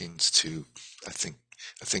teachings to, I think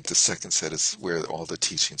the second set is where all the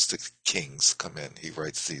teachings to kings come in. He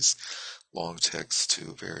writes these long texts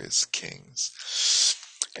to various kings.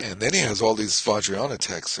 And then he has all these Vajrayana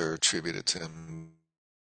texts that are attributed to him.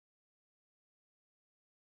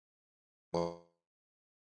 One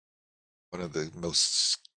of the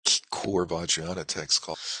most core Vajrayana texts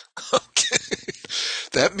called... Okay.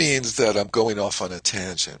 That means that I'm going off on a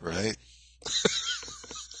tangent, right?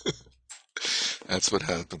 That's what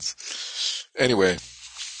happens. Anyway,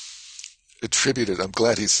 attributed. I'm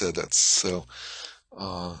glad he said that. So,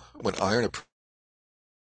 when iron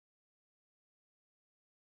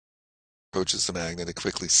approaches the magnet, it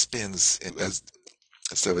quickly spins as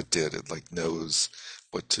though it did. It like knows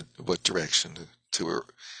what direction to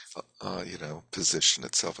position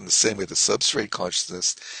itself. In the same way, the substrate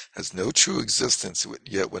consciousness has no true existence,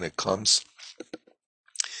 yet when it comes,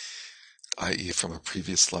 i.e. from a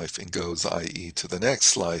previous life, and goes, i.e. to the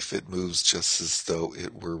next life, it moves just as though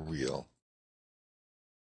it were real.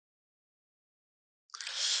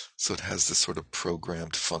 So it has this sort of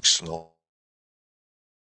programmed functional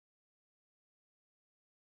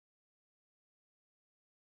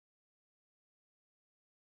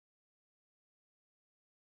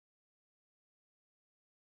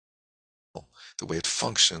the way it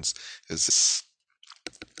functions is this.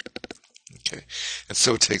 Okay, and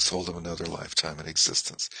so it takes hold of another lifetime in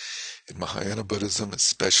existence. In Mahayana Buddhism,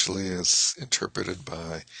 especially as interpreted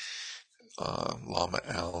by Lama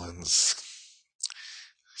Allen's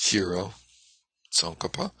hero,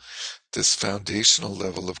 Tsongkhapa, this foundational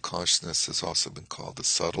level of consciousness has also been called the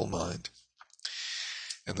subtle mind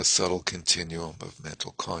and the subtle continuum of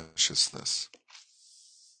mental consciousness.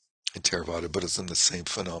 In Theravada Buddhism, the same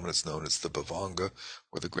phenomenon is known as the Bhavanga,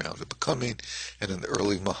 or the ground of becoming, and in the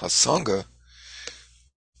early Mahasangha,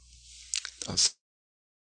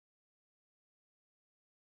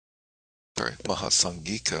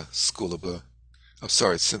 Mahasangika school of Buddha. I'm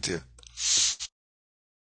sorry, Cynthia.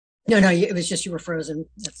 No, it was just you were frozen.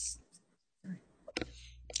 That's.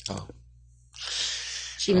 Oh.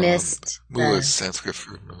 She missed. Mu is Sanskrit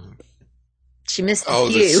for moon. She missed a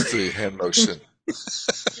few. This is the hand motion.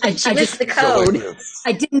 She missed the code. Like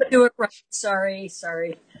I didn't do it right. Sorry.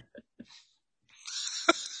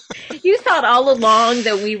 You thought all along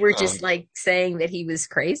that we were just saying that he was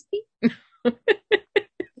crazy?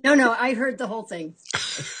 No, I heard the whole thing.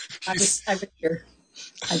 I was here.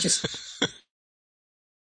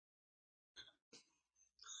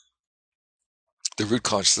 The root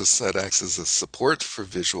consciousness that acts as a support for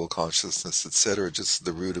visual consciousness, etc., just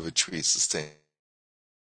the root of a tree sustains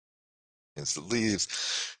the leaves.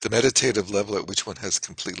 The meditative level at which one has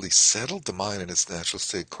completely settled the mind in its natural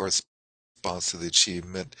state corresponds to the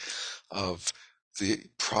achievement of the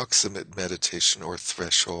proximate meditation or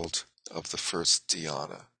threshold of the first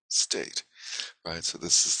dhyana state, right? So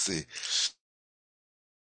this is the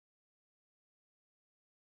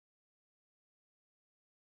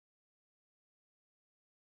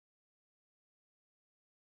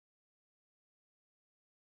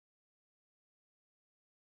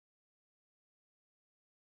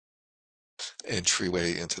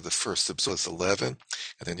entryway into the first as 11, and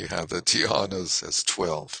then you have the dhyanas as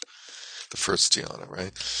 12, the first dhyana,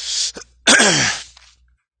 right?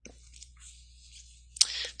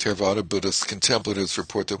 Theravada Buddhist contemplatives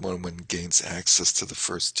report that when one gains access to the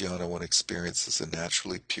first dhyana, one experiences a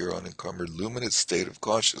naturally pure, unencumbered, luminous state of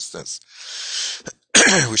consciousness,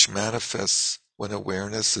 which manifests when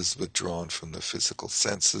awareness is withdrawn from the physical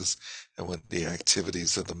senses and when the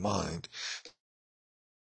activities of the mind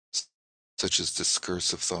such as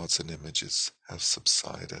discursive thoughts and images, have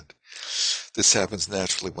subsided. This happens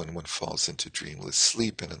naturally when one falls into dreamless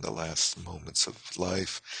sleep, and in the last moments of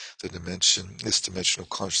life, this dimension of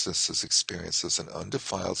consciousness is experienced as an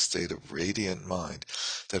undefiled state of radiant mind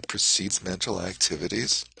that precedes mental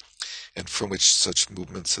activities and from which such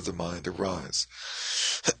movements of the mind arise.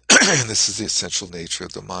 And this is the essential nature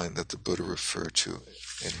of the mind that the Buddha referred to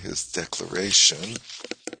in his declaration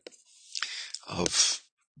of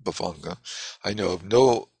Bhavanga. I know of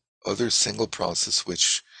no other single process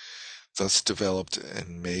which, thus developed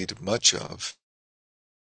and made much of,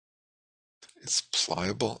 is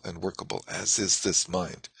pliable and workable, as is this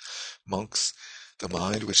mind. Monks, the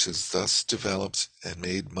mind which is thus developed and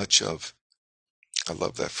made much of, I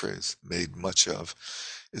love that phrase, made much of,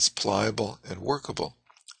 is pliable and workable.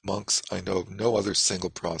 Monks, I know of no other single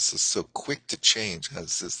process so quick to change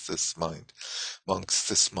as is this mind. Monks,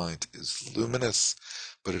 this mind is luminous,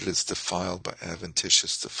 but it is defiled by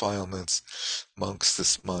adventitious defilements. Monks,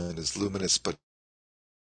 this mind is luminous, but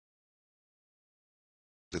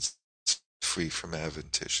it's free from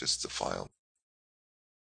adventitious defilement.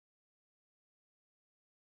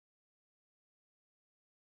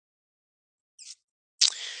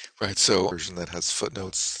 Right, so version that has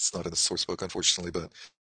footnotes. It's not in the source book, unfortunately, but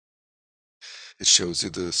it shows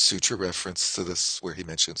you the sutra reference to this where he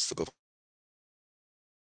mentions the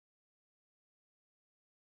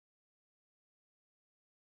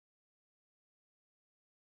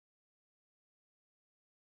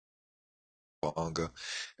Bhavanga,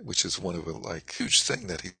 which is one of a huge thing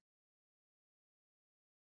that he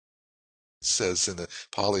says in the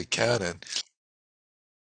Pali Canon.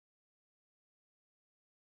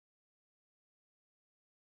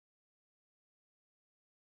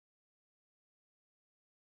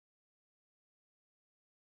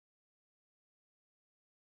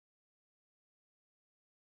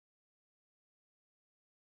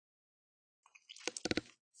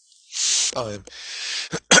 Time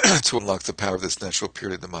to unlock the power of this natural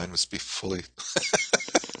purity, the mind must be fully.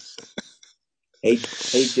 Hey,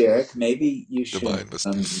 Derek, maybe you should. The mind must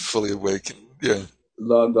be fully awakened. Yeah.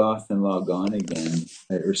 Log off and log on again,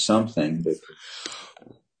 or something. But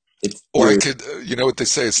or I could, you know what they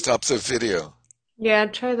say? It stops the video. Yeah,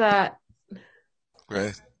 try that.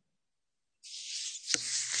 Right.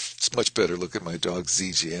 It's much better. Look at my dog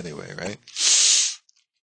ZG anyway, right?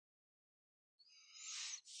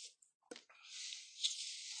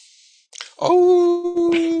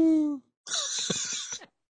 Oh.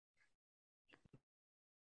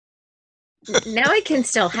 Now it can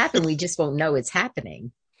still happen. We just won't know it's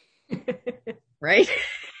happening. Right?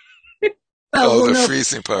 Well, the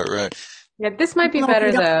freezing part, right? Yeah, this might be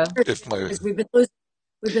better though. Because we've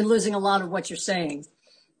been losing a lot of what you're saying.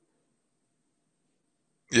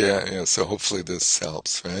 Yeah. So hopefully this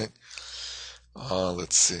helps, right?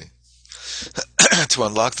 Let's see. To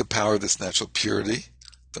unlock the power of this natural purity,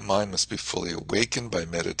 the mind must be fully awakened by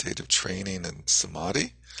meditative training and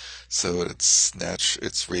samadhi, so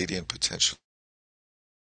its radiant potential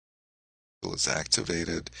is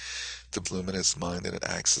activated. The luminous mind, and it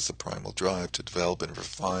acts as a primal drive to develop and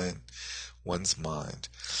refine one's mind.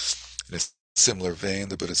 In a similar vein,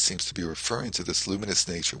 the Buddha seems to be referring to this luminous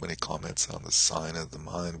nature when he comments on the sign of the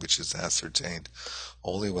mind, which is ascertained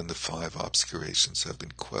only when the 5 obscurations have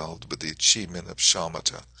been quelled with the achievement of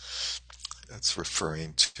shamatha. That's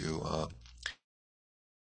referring to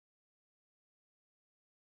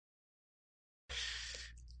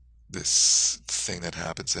this thing that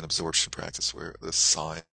happens in absorption practice where the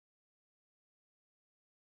sign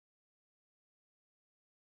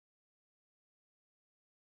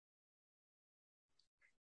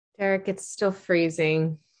Derek, it's still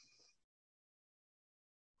freezing.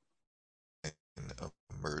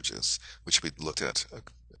 emerges, which we looked at.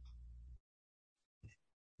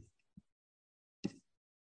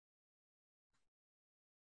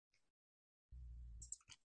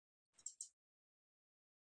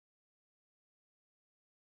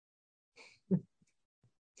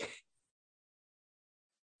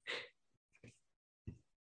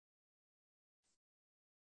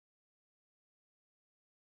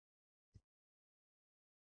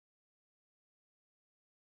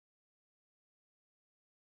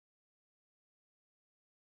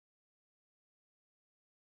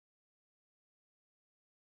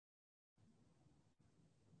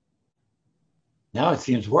 Now it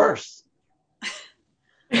seems worse.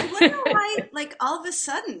 I wonder why, all of a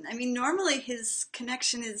sudden. I mean, normally his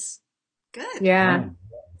connection is good. Yeah,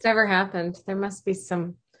 it's never happened. There must be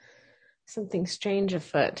something strange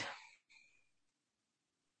afoot.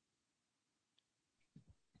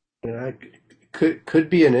 Could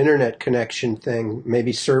be an internet connection thing.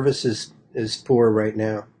 Maybe services is poor right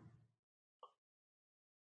now.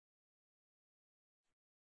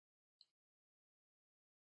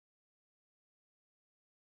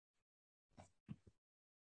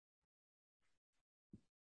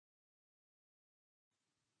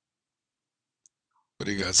 What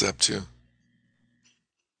are you guys up to?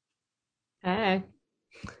 Hey.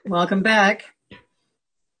 Welcome back.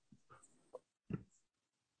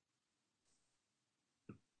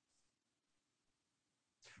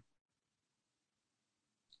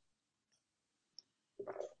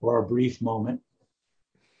 For a brief moment.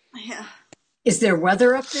 Yeah. Is there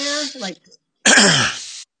weather up there? Like,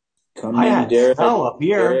 Come I in, had Derek. snow up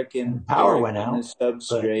here, Derek and power Derek went in out. the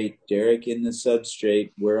substrate. Derek in the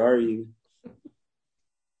substrate. Where are you?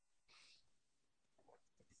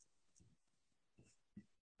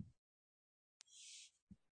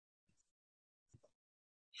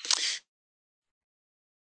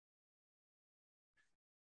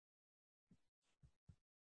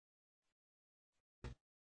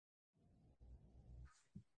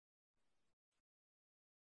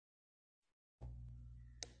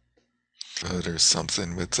 Or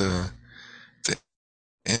something with the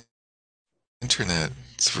internet.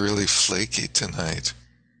 It's really flaky tonight.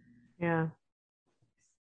 Yeah.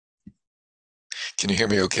 Can you hear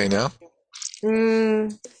me okay now?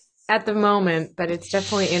 At the moment, but it's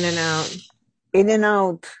definitely in and out. In and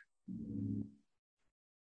out.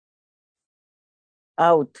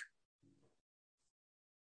 Out.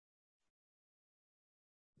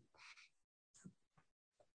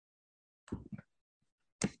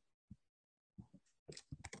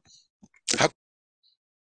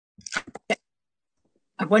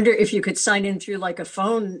 I wonder if you could sign in through like a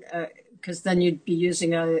phone, because then you'd be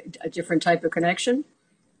using a different type of connection.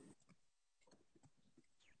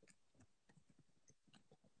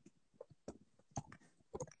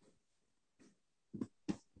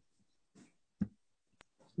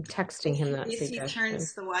 I'm texting him that If he suggestion.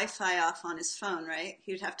 turns the Wi-Fi off on his phone, right?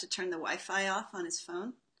 He would have to turn the Wi-Fi off on his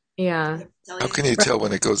phone. Yeah. How can you tell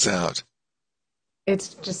when it goes out?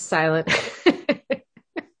 It's just silent.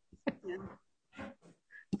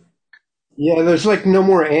 Yeah, there's like no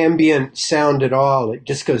more ambient sound at all. It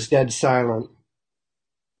just goes dead silent.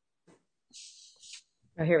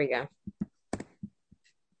 Oh, here we go.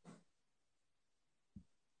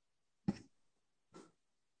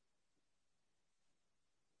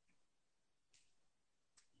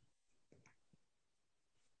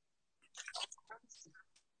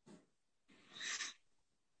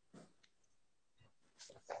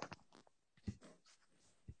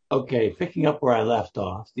 Okay, picking up where I left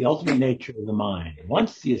off, the ultimate nature of the mind.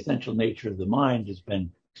 Once the essential nature of the mind has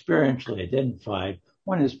been experientially identified,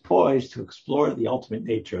 one is poised to explore the ultimate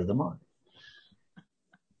nature of the mind.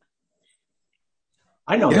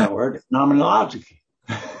 I know that word, phenomenology.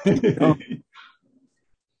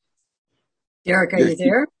 Derek, are you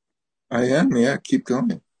there? I am, yeah. Keep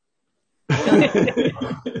going.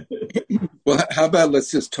 Well, how about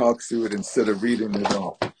let's just talk through it instead of reading it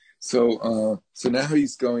all. So now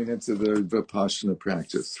he's going into the Vipassana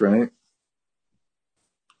practice, right?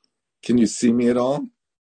 Can you see me at all?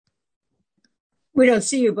 We don't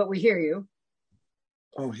see you, but we hear you.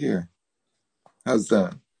 Oh, here. How's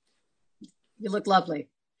that? You look lovely.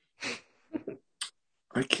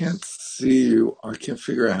 I can't see you. I can't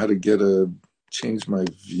figure out how to change my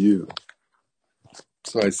view.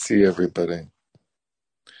 So I see everybody.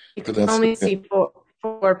 You can only see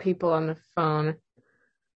four people on the phone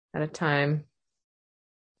at a time.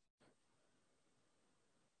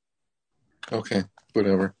 Okay,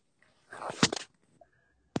 whatever.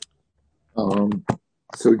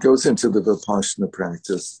 So it goes into the Vipassana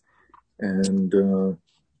practice, and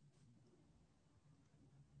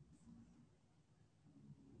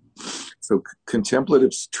so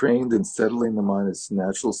contemplatives trained in settling the mind in its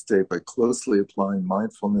natural state by closely applying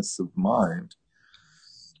mindfulness of mind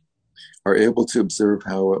are able to observe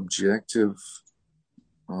how objective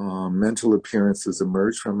mental appearances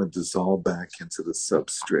emerge from and dissolve back into the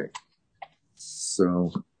substrate. So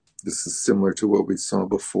this is similar to what we saw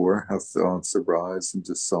before, how thoughts arise and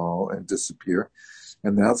dissolve and disappear.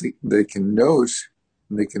 And now they can note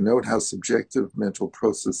how subjective mental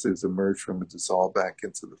processes emerge from and dissolve back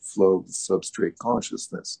into the flow of the substrate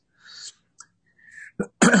consciousness.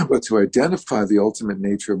 But to identify the ultimate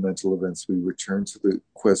nature of mental events, we return to the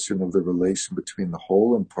question of the relation between the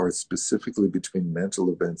whole and part, specifically between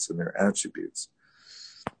mental events and their attributes.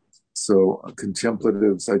 So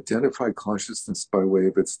contemplatives identify consciousness by way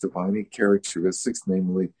of its divine characteristics,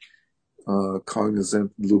 namely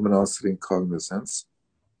cognizant, luminosity, and cognizance.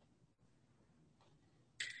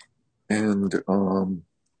 And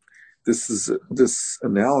This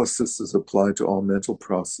analysis is applied to all mental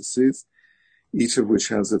processes, each of which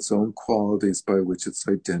has its own qualities by which it's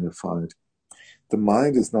identified. The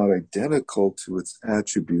mind is not identical to its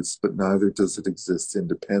attributes, but neither does it exist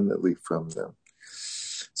independently from them.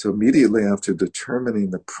 So immediately after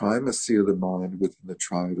determining the primacy of the mind within the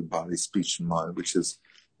triad of body, speech, and mind, which is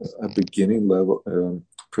a beginning level,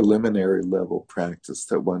 preliminary level practice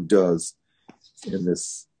that one does in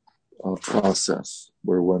this process,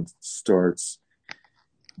 where one starts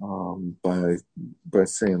by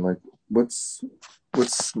saying, like, what's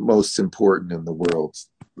most important in the world,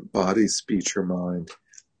 body, speech, or mind?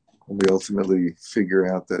 And we ultimately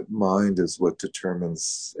figure out that mind is what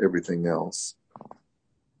determines everything else.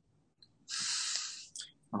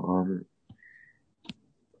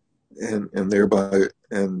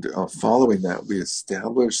 Following that, we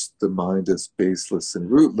establish the mind as baseless and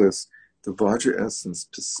rootless. The Vajra essence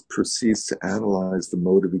proceeds to analyze the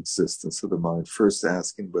mode of existence of the mind, first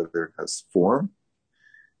asking whether it has form,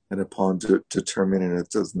 and upon determining it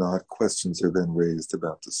does not, questions are then raised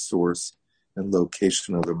about the source and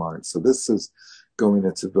location of the mind. So this is going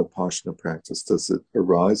into Vipassana practice. Does it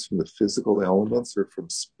arise from the physical elements or from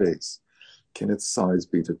space? Can its size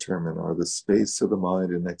be determined? Are the space of the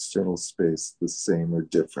mind and external space the same or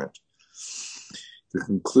different? The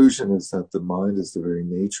conclusion is that the mind is the very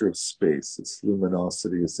nature of space. Its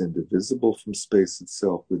luminosity is indivisible from space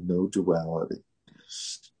itself with no duality.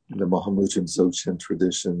 In the Mahamudra and Dzogchen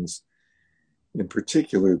traditions, in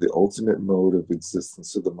particular, the ultimate mode of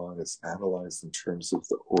existence of the mind is analyzed in terms of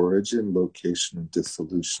the origin, location, and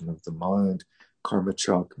dissolution of the mind. Karma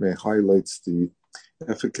Chakme highlights the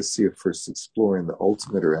efficacy of first exploring the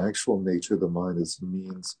ultimate or actual nature of the mind as a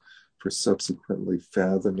means for subsequently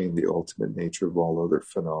fathoming the ultimate nature of all other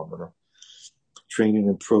phenomena. Training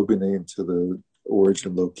and probing into the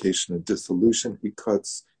origin, location, and dissolution, he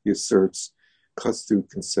asserts, cuts through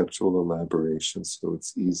conceptual elaboration, so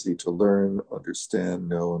it's easy to learn, understand,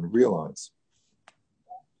 know, and realize.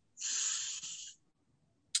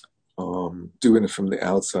 Doing it from the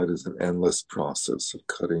outside is an endless process of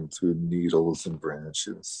cutting through needles and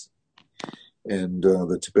branches. And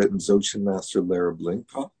the Tibetan Dzogchen master Lerab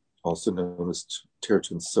Lingpa, also known as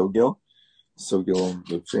Terchen Sogyal,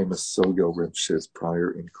 the famous Sogyal Rinpoche's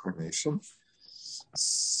prior incarnation,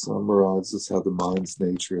 summarizes how the mind's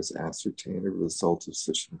nature is ascertained as a result of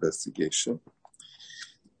such investigation.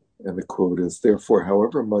 And the quote is, therefore,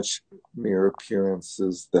 however much mere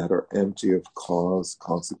appearances that are empty of cause,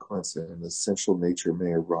 consequence, and essential nature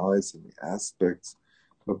may arise in the aspects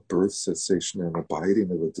of birth, cessation, and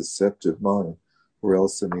abiding of a deceptive mind, or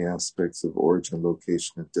else in the aspects of origin,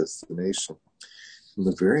 location, and destination. From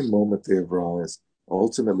the very moment they arise,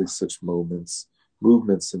 ultimately such movements,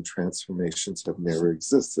 and transformations have never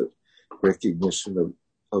existed. Recognition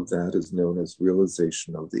of that is known as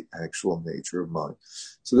realization of the actual nature of mind.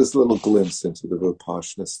 So this little glimpse into the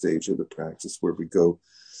Vipassana stage of the practice, where we go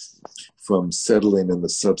from settling in the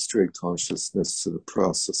substrate consciousness to the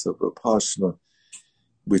process of Vipassana,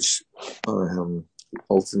 which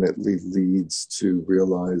ultimately leads to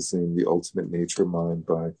realizing the ultimate nature of mind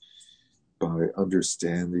by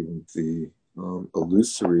understanding the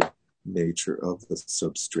illusory nature of the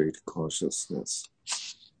substrate consciousness.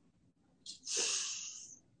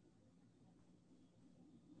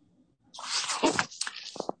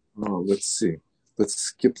 Let's see. Let's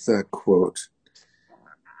skip that quote,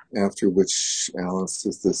 after which Alan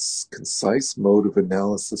says, this concise mode of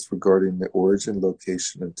analysis regarding the origin,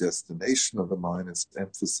 location, and destination of the mind is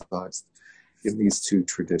emphasized in these two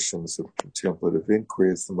traditions of contemplative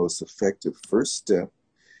inquiry as the most effective first step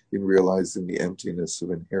in realizing the emptiness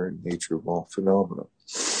of inherent nature of all phenomena.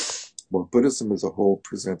 While Buddhism as a whole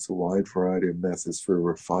presents a wide variety of methods for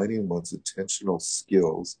refining one's attentional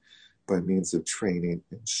skills by means of training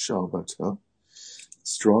in shamatha,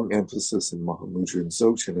 strong emphasis in Mahamudra and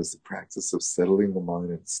Dzogchen is the practice of settling the mind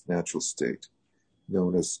in its natural state,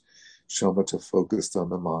 known as shamatha focused on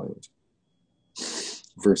the mind,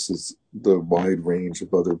 versus the wide range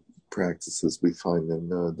of other practices we find in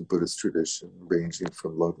the Buddhist tradition, ranging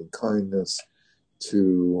from loving kindness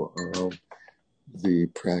to the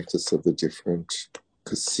practice of the different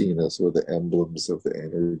kasinas, or the emblems of the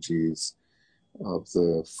energies of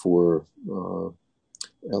the four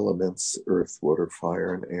elements: earth, water,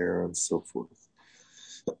 fire, and air, and so forth.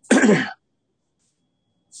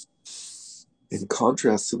 In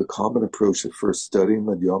contrast to the common approach of first studying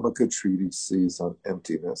the Madhyamaka treatises on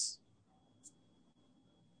emptiness,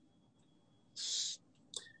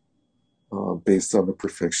 based on the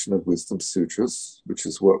Perfection of Wisdom Sutras, which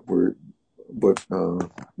is what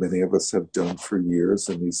many of us have done for years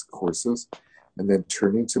in these courses, And then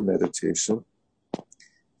turning to meditation,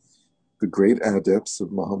 the great adepts of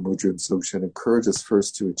Mahamudra and Dzogchen encourage us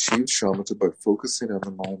first to achieve shamatha by focusing on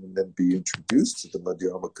the mind and then be introduced to the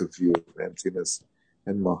Madhyamaka view of emptiness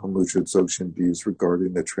and Mahamudra Dzogchen views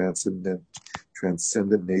regarding the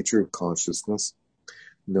transcendent nature of consciousness,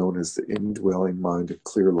 known as the indwelling mind of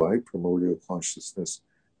clear light, primordial consciousness,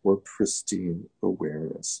 or pristine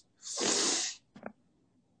awareness.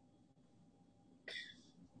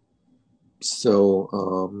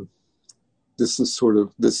 So this is sort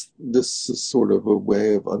of a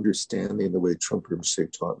way of understanding the way Trungpa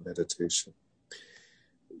Rinpoche taught meditation,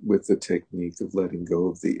 with the technique of letting go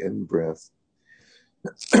of the in-breath.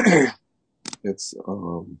 It's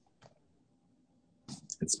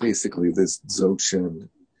basically this Dzogchen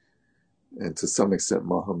and to some extent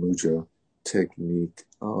Mahamudra technique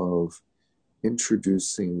of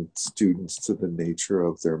introducing students to the nature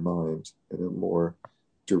of their mind in a more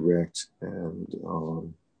direct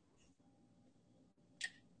and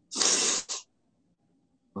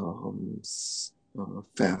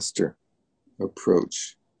faster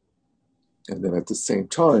approach. And then at the same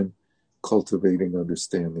time, cultivating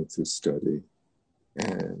understanding through study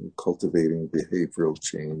and cultivating behavioral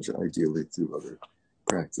change, ideally through other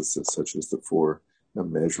practices such as the 4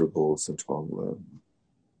 immeasurables and Tonglen.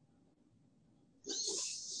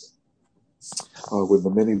 When the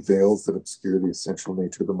many veils that obscure the essential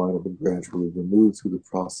nature of the mind have been gradually removed through the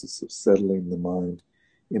process of settling the mind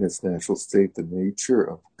in its natural state, the nature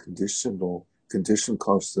of conditioned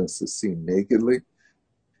consciousness is seen nakedly,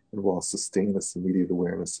 and while sustaining its immediate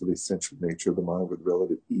awareness of the essential nature of the mind with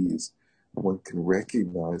relative ease, one can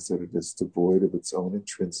recognize that it is devoid of its own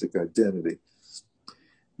intrinsic identity,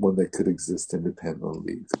 one that could exist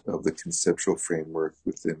independently of the conceptual framework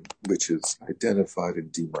within which is identified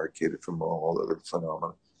and demarcated from all other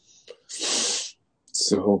phenomena.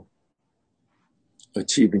 So,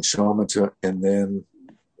 achieving shamatha and then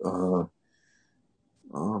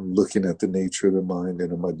looking at the nature of the mind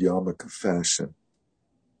in a madhyamaka fashion,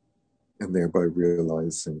 and thereby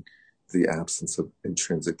realizing the absence of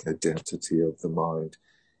intrinsic identity of the mind,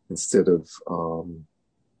 instead of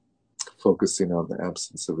focusing on the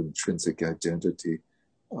absence of intrinsic identity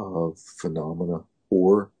of phenomena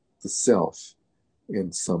or the self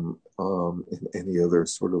in any other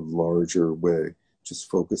sort of larger way,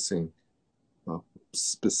 just focusing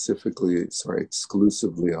exclusively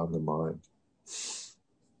on the mind.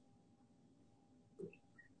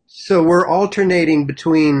 So we're alternating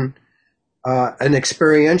between an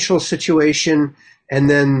experiential situation and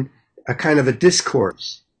then a kind of a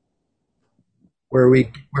discourse where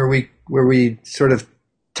we sort of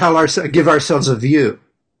give ourselves a view.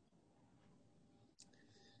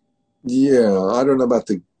 Yeah, I don't know about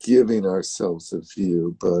the giving ourselves a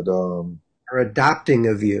view, but or adopting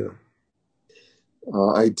a view.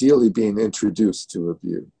 Ideally being introduced to a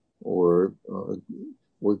view, or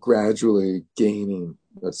we're gradually gaining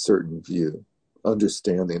a certain view,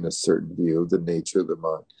 understanding a certain view of the nature of the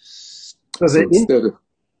mind.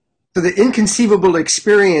 So the inconceivable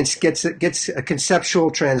experience gets a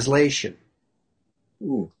conceptual translation.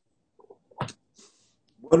 One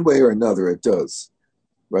way or another it does,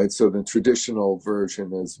 right? So the traditional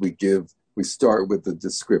version is we start with the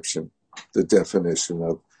description, the definition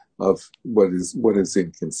of what is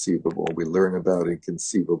inconceivable. We learn about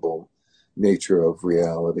inconceivable nature of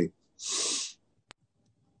reality.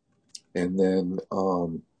 And then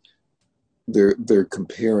they're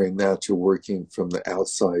comparing that to working from the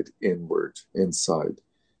outside inside,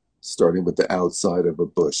 starting with the outside of a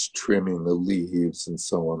bush, trimming the leaves and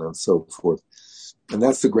so on and so forth. And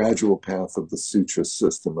that's the gradual path of the sutra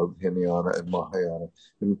system of Hinayana and Mahayana.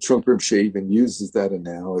 And Trungpa Rinpoche even uses that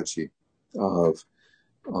analogy of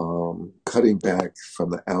cutting back from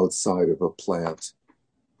the outside of a plant.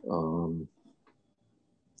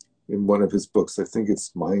 In one of his books, I think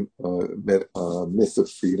it's Myth of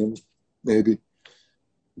Freedom, maybe,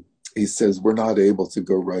 he says we're not able to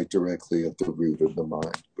go right directly at the root of the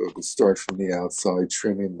mind, but we start from the outside,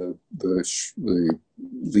 trimming the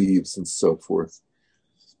leaves and so forth.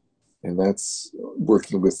 And that's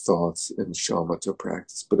working with thoughts in shamatha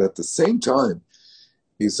practice. But at the same time,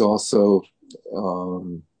 he's also,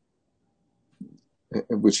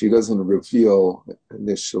 which he doesn't reveal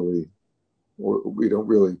initially, or we don't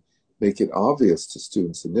really make it obvious to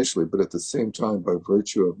students initially, but at the same time, by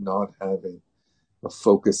virtue of not having a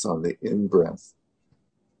focus on the in-breath,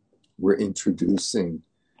 we're introducing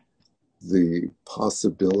the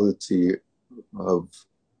possibility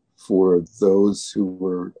for those who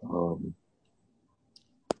were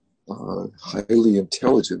highly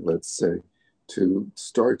intelligent, let's say, to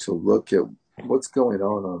start to look at what's going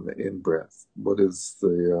on the in-breath? What is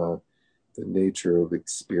the nature of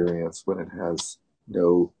experience when it has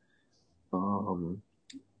no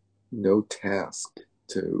task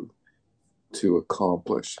to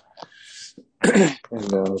accomplish?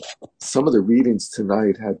 And some of the readings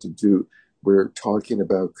tonight we're talking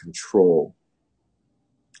about control.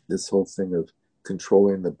 This whole thing of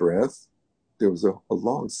controlling the breath. There was a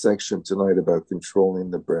long section tonight about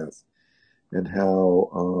controlling the breath and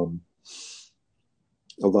how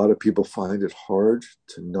a lot of people find it hard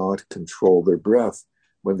to not control their breath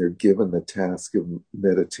when they're given the task of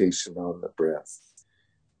meditation on the breath.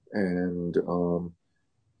 And a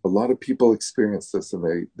lot of people experience this,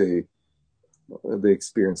 and they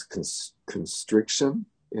experience constriction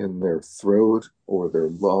in their throat or their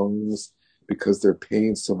lungs because they're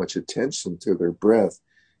paying so much attention to their breath.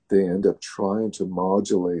 They end up trying to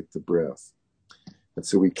modulate the breath. And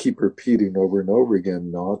so we keep repeating over and over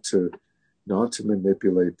again not to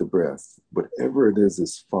manipulate the breath. Whatever it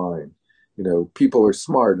is fine. People are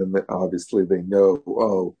smart, and obviously they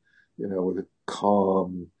know, with a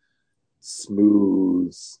calm,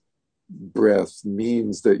 smooth breath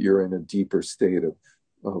means that you're in a deeper state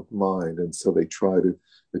of mind. And so they try to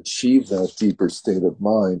achieve that deeper state of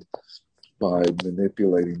mind by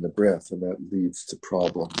manipulating the breath, and that leads to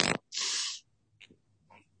problems.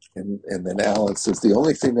 And then Alan says the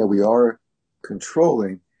only thing that we are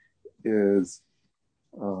controlling is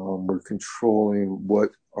we're controlling what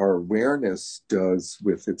our awareness does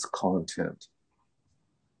with its content.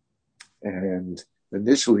 And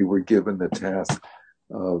initially we're given the task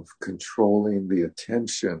of controlling the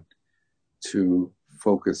attention to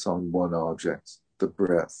focus on one object, the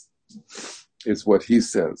breath, is what he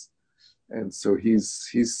says. And so he's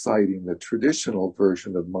citing the traditional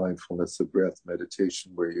version of mindfulness of breath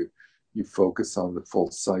meditation, where you focus on the full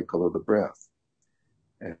cycle of the breath.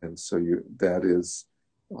 And so that is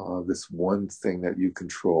this one thing that you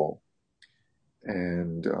control.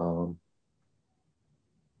 And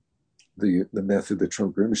the method that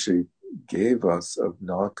Trungpa Rinpoche gave us of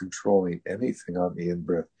not controlling anything on the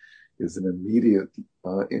in-breath is an immediate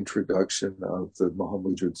introduction of the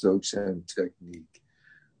Mahamudra Dzogchen technique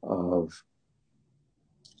of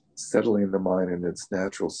settling the mind in its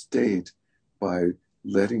natural state by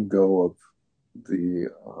letting go of the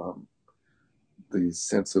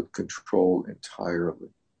sense of control entirely.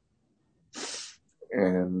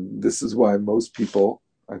 And this is why most people,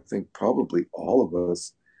 I think probably all of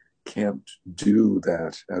us, can't do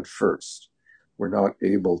that at first. We're not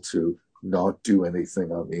able to not do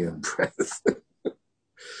anything on the in-breath.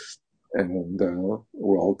 And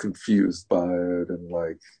we're all confused by it. And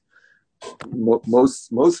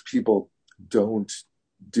most people don't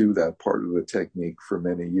do that part of the technique for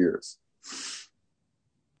many years.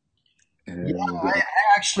 And I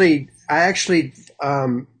actually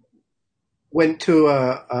went to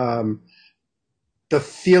the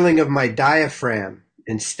feeling of my diaphragm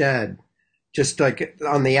instead, just like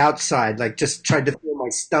on the outside, like just tried to feel my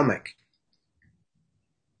stomach.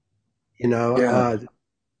 Yeah.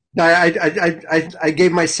 I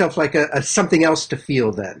gave myself like a something else to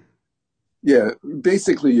feel then. Yeah,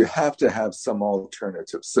 basically you have to have some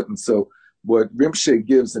alternatives. And so what Rinpoche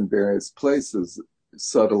gives in various places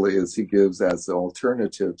subtly is he gives as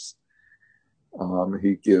alternatives.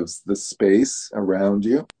 He gives the space around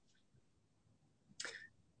you.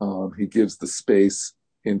 He gives the space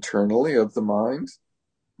internally of the mind,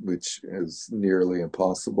 which is nearly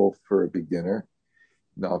impossible for a beginner,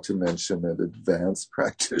 not to mention an advanced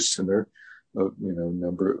practitioner of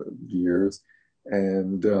number of years.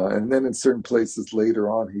 And then in certain places later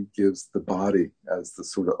on, he gives the body as the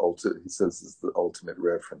sort of he says is the ultimate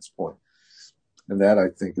reference point. And that, I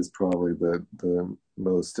think, is probably the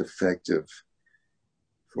most effective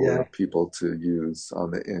for people to use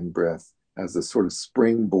on the in-breath as a sort of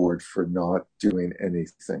springboard for not doing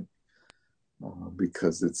anything,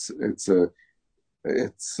 because it's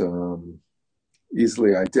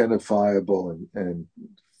easily identifiable, and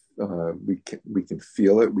we can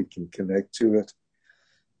feel it, we can connect to it,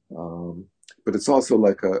 but it's also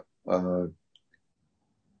like an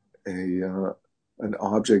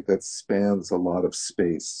object that spans a lot of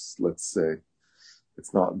space. Let's say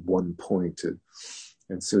it's not one pointed,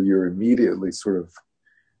 and so you're immediately sort of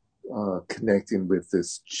connecting with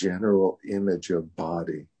this general image of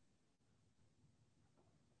body.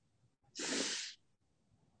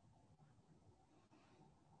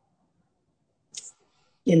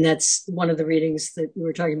 And that's one of the readings that we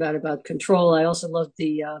were talking about control. I also love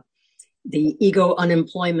the ego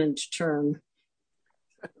unemployment term.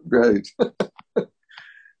 Right.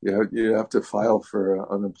 You have to file for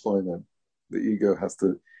unemployment. The ego has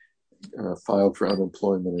to filed for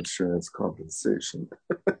unemployment insurance compensation.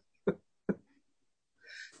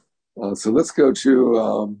 So let's go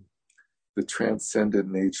to the transcendent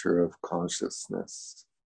nature of consciousness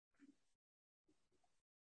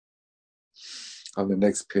on the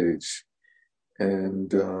next page.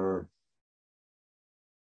 And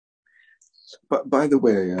but by the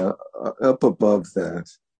way, up above that,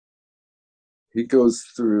 he goes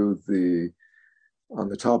through on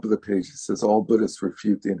the top of the page, it says, all Buddhists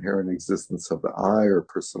refute the inherent existence of the I or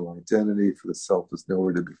personal identity, for the self is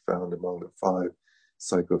nowhere to be found among the 5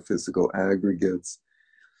 psychophysical aggregates.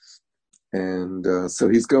 And so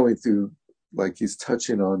he's going through, like he's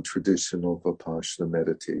touching on traditional Vipassana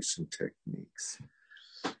meditation techniques.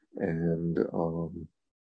 And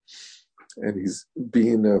he's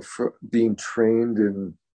being trained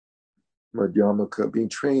in Madhyamaka, being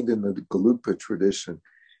trained in the Gelugpa tradition.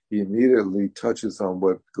 He immediately touches on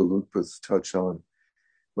what Gelugpas touch on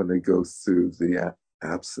when they go through the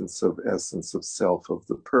absence of essence of self of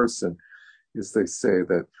the person, is they say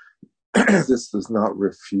that this does not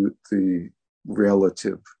refute the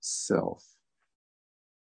relative self.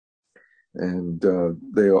 And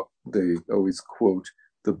they always quote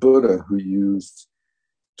the Buddha, who used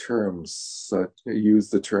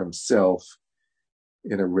the term self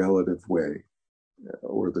in a relative way,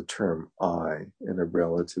 or the term I in a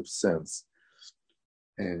relative sense,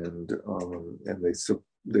 and they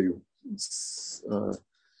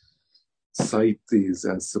cite these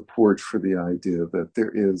as support for the idea that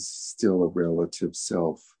there is still a relative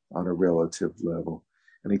self on a relative level.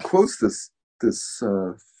 And he quotes this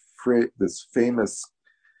famous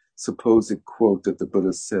supposed quote that the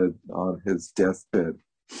Buddha said on his deathbed,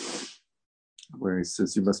 where he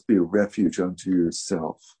says, "You must be a refuge unto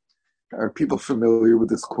yourself." Are people familiar with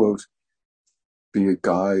this quote? Be a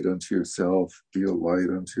guide unto yourself, be a light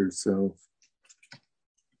unto yourself.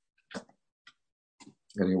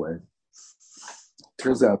 Anyway,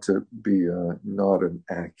 turns out to be not an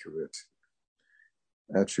accurate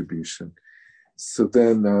attribution. So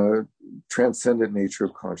then, transcendent nature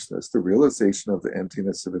of consciousness, the realization of the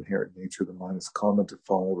emptiness of inherent nature of the mind is common to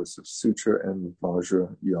followers of Sutra and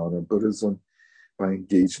Vajrayana Buddhism. By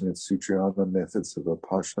engaging in Sutrayana methods of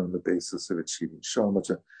Vipassana on the basis of achieving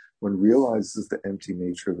shamatha, one realizes the empty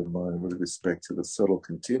nature of the mind with respect to the subtle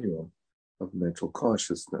continuum of mental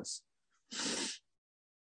consciousness.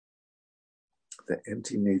 The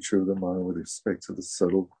empty nature of the mind with respect to the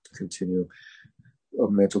subtle continuum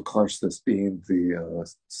of mental consciousness being the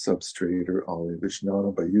substrate or Ali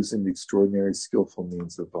Vijnana, by using the extraordinary skillful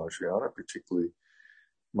means of Vajrayana, particularly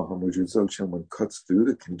Mahamudra Dzogchen, one cuts through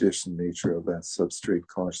the conditioned nature of that substrate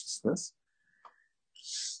consciousness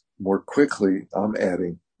more quickly than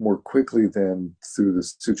through the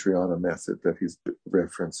Sutrayana method that he's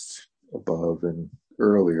referenced above and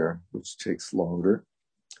earlier, which takes longer,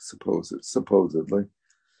 supposedly.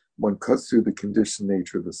 One cuts through the conditioned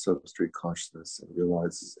nature of the substrate consciousness and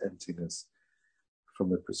realizes emptiness from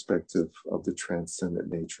the perspective of the transcendent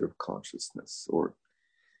nature of consciousness, or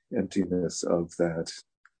emptiness of that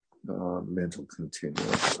mental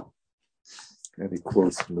continuum. And he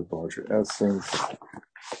quotes from the Vajra Essence.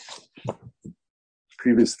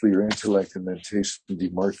 Previously, your intellect and meditation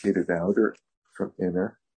demarcated outer from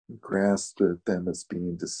inner, grasped them as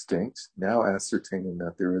being distinct. Now, ascertaining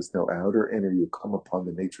that there is no outer inner, you come upon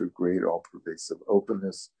the nature of great all-pervasive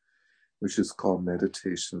openness, which is called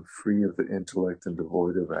meditation, free of the intellect and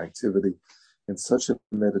devoid of activity. In such a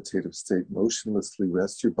meditative state, motionlessly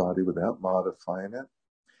rest your body without modifying it,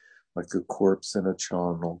 like a corpse in a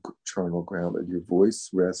charnel ground, and your voice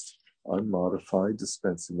rests unmodified,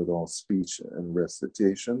 dispensing with all speech and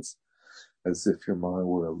recitations, as if your mind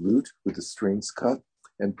were a lute with the strings cut.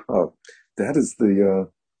 And that is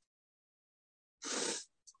the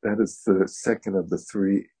second of the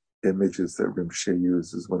 3 images that Rinpoche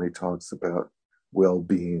uses when he talks about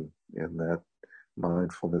well-being in that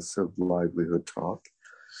mindfulness of livelihood talk.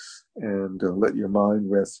 And let your mind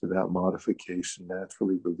rest without modification,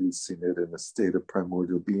 naturally releasing it in a state of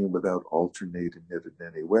primordial being without alternating it in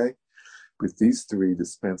any way. With these 3,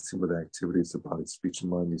 dispensing with activities of body, speech,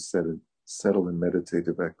 and mind, you settle in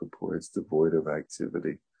meditative equipoise, devoid of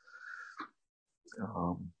activity,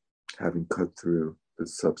 having cut through the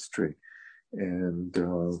substrate. And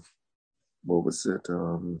what was it?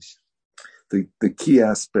 The key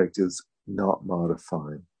aspect is not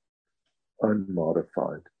modifying,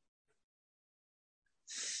 unmodified.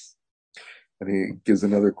 And he gives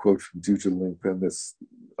another quote from Duja Lingpa in this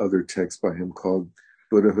other text by him called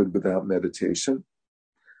Buddhahood Without Meditation,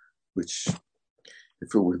 which,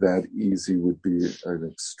 if it were that easy, would be an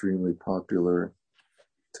extremely popular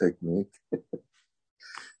technique.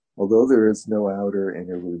 Although there is no outer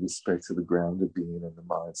inner with respect to the grounded being in the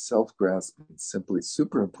mind, self-grasping simply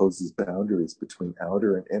superimposes boundaries between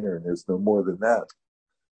outer and inner, and there's no more than that.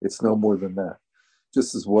 It's no more than that.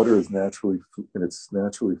 Just as water is naturally, in its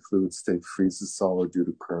naturally fluid state, freezes solid due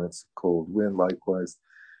to currents of cold wind, likewise,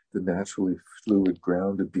 the naturally fluid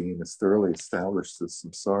grounded being is thoroughly established as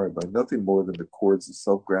samsara by nothing more than the cords of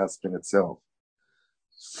self-grasping itself.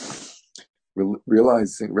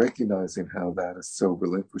 Recognizing how that is so,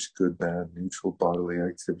 relinquish good, bad, neutral bodily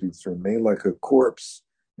activities to remain like a corpse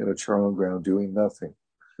in a charnel ground doing nothing.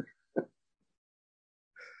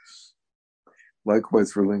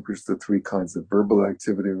 Likewise, relinquish the three kinds of verbal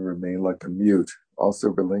activity and remain like a mute. Also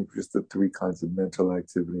relinquish the three kinds of mental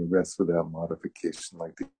activity and rest without modification,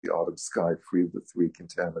 like the autumn sky, free of the three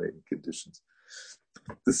contaminating conditions.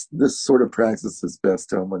 This sort of practice is best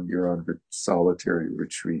done when you're on solitary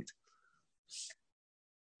retreat,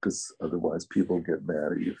 because otherwise people get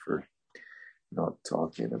mad at you for not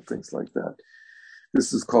talking and things like that.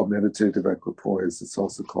 This is called meditative equipoise. It's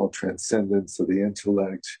also called transcendence of the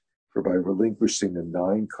intellect, for by relinquishing the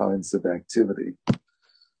 9 kinds of activity,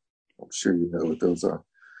 I'm sure you know what those are,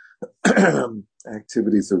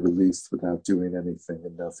 activities are released without doing anything,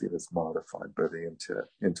 and nothing is modified by the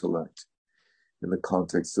intellect. In the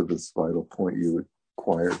context of this vital point, you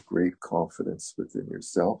acquire great confidence within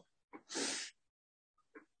yourself.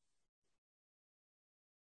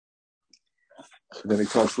 And then he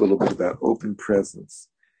talks a little bit about open presence,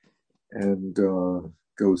 and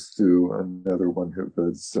goes through another one who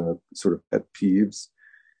was sort of pet peeves,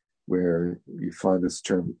 where you find this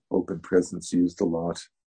term open presence used a lot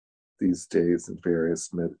these days in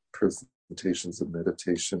various presentations of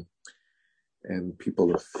meditation, and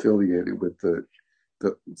people affiliated with the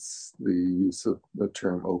use of the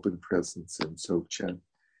term open presence in Dzogchen,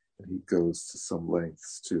 and he goes to some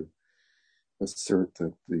lengths to assert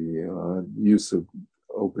that the use of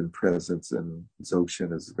open presence in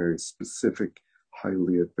Dzogchen is a very specific,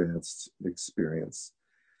 highly advanced experience,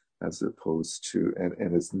 as opposed to,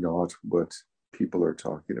 and is not what people are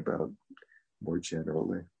talking about more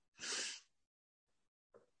generally.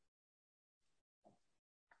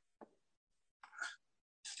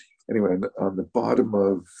 Anyway, on the bottom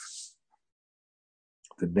of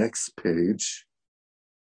the next page,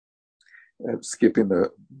 skipping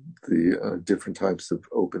the different types of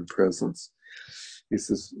open presence, he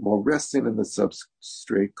says, while resting in the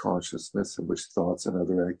substrate consciousness in which thoughts and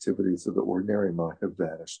other activities of the ordinary mind have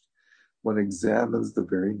vanished, one examines the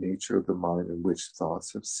very nature of the mind in which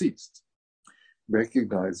thoughts have ceased,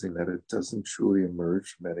 recognizing that it doesn't truly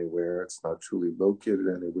emerge from anywhere, it's not truly located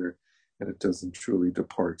anywhere, and it doesn't truly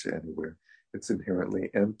depart to anywhere. It's inherently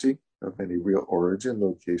empty of any real origin,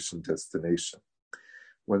 location, destination.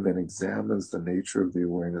 One then examines the nature of the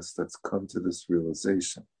awareness that's come to this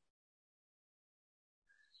realization,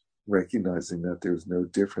 recognizing that there's no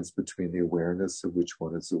difference between the awareness of which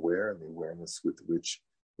one is aware and the awareness with which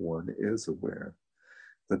one is aware.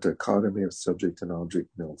 The dichotomy of subject and object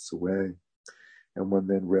melts away, and one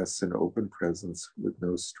then rests in open presence with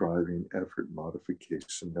no striving, effort,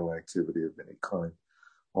 modification, no activity of any kind.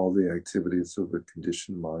 All the activities of the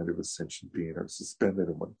conditioned mind of a sentient being are suspended,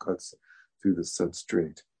 and one cuts through the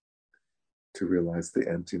substrate to realize the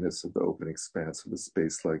emptiness of the open expanse of the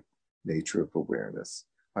space-like nature of awareness,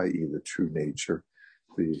 i.e. the true nature,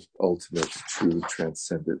 the ultimate, true,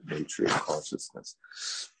 transcendent nature of consciousness.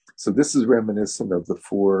 So this is reminiscent of the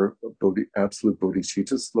 4 absolute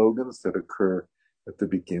bodhicitta slogans that occur at the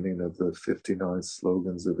beginning of the 59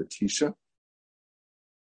 slogans of Atisha.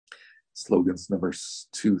 Slogans numbers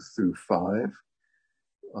 2 through 5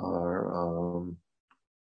 are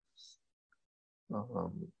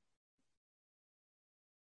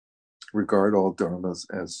regard all dharmas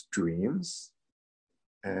as dreams,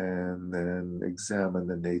 and then examine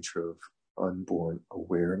the nature of unborn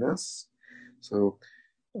awareness. So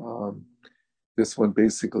this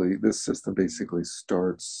system basically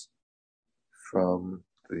starts from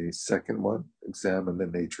the second one, examine the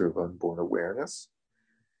nature of unborn awareness.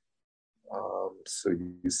 So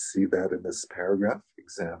you see that in this paragraph,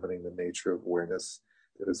 examining the nature of awareness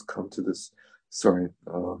that has come to this,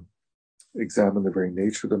 examine the very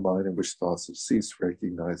nature of the mind in which thoughts have ceased,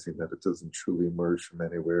 recognizing that it doesn't truly emerge from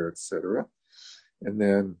anywhere, etc. And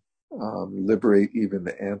then liberate even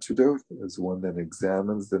the antidote, as one then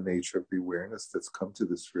examines the nature of the awareness that's come to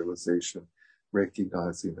this realization,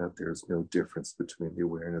 recognizing that there's no difference between the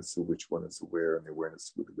awareness of which one is aware and the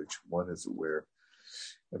awareness with which one is aware.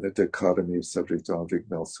 And the dichotomy of subject-object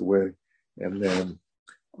melts away, and then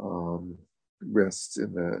rests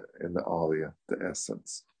in the alaya, the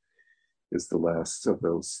essence, is the last of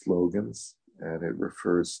those slogans. and it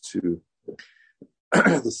refers to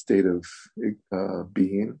the state of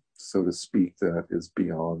being, so to speak, that is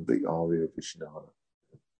beyond the Alaya Vijnana.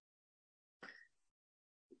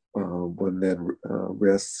 One then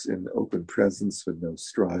rests in open presence with no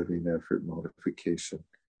striving, effort, modification,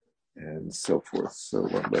 and so forth. So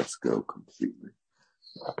one lets go completely.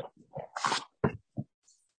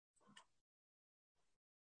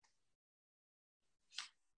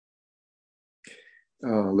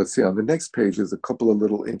 Let's see, on the next page is a couple of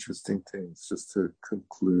little interesting things just to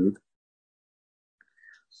conclude.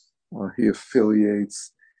 He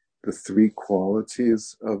affiliates the three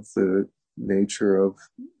qualities of the nature of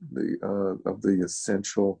the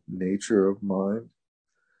essential nature of mind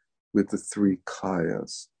with the three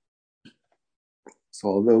kayas. So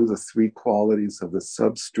although the three qualities of the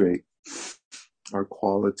substrate are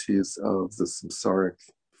qualities of the samsaric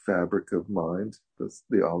fabric of mind, the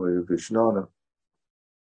Alaya Vijnana,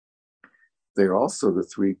 they are also the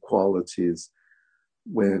three qualities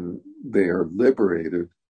when they are liberated.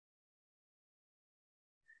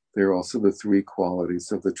 They're also the three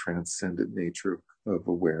qualities of the transcendent nature of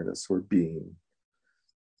awareness or being,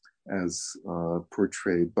 as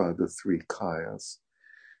portrayed by the three kayas.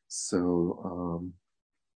 So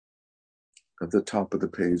at the top of the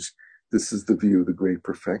page, this is the view of the great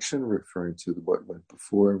perfection, referring to what went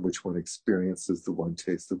before, in which one experiences the one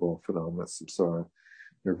taste of all phenomena, samsara,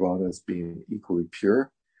 nirvana, as being equally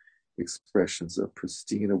pure, expressions of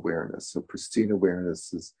pristine awareness. So pristine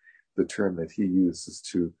awareness is the term that he uses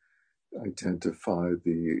to identify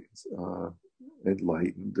the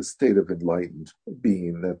enlightened, the state of enlightened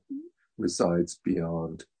being that resides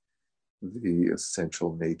beyond the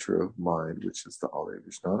essential nature of mind, which is the Alaya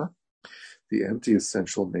Vijnana, the empty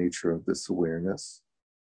essential nature of this awareness.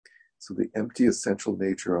 So the empty essential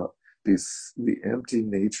nature of this, the empty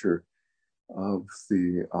nature of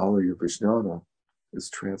the Alaya Vijnana is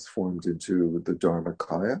transformed into the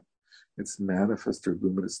Dharmakaya, its manifest or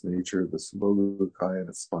luminous nature, the Sambhogakaya, and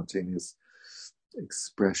its spontaneous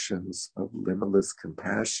expressions of limitless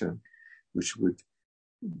compassion, which would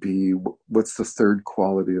be, what's the third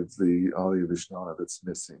quality of the Alaya Vijnana that's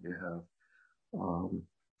missing? You have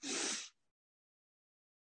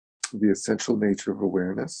the essential nature of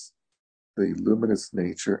awareness, the luminous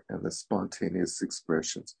nature, and the spontaneous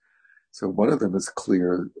expressions. So one of them is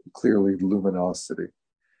clearly luminosity.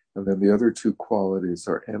 And then the other two qualities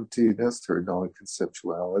are emptiness or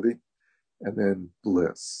non-conceptuality, and then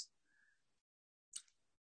bliss.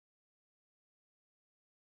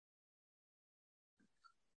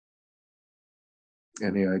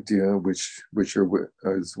 Any idea which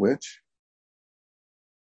is which?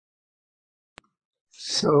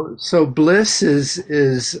 So bliss is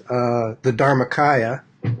the Dharmakaya,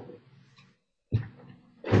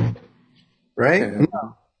 right? And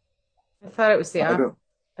I thought it was the I don't.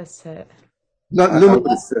 opposite. Not I would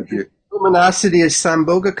have said luminosity is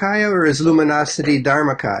Sambhogakaya, or is luminosity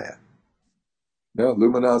Dharmakaya? no.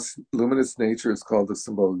 Luminous nature is called the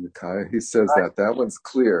Sambhogakaya. He says that. That one's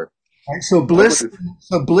clear. Right, so bliss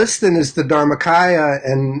then is the Dharmakaya,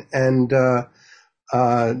 and the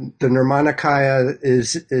Nirmanakaya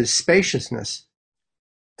is spaciousness.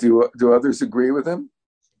 Do others agree with him?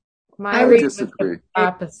 I disagree.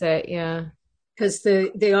 Opposite, yeah. Because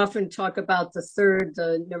they often talk about the third,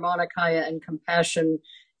 the Nirmanakaya, and compassion.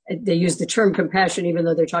 They use the term compassion, even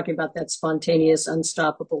though they're talking about that spontaneous,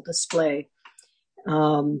 unstoppable display.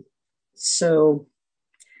 So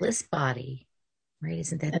bliss body, right?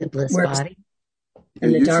 Isn't that the bliss body?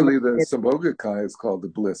 And usually the Sambhogakaya is called the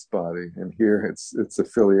bliss body, and here it's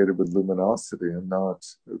affiliated with luminosity and not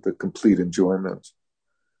the complete enjoyment.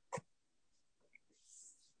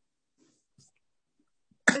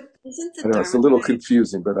 I know it's a little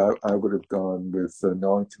confusing, but I would have gone with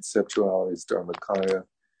non-conceptuality's Dharmakaya,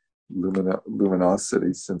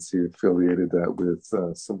 luminosity, since he affiliated that with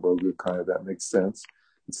Sambhogakaya. That makes sense.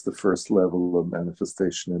 It's the first level of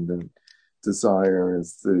manifestation, and then desire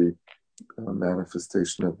is the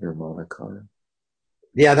manifestation of Nirmanakaya.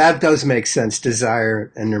 Yeah, that does make sense.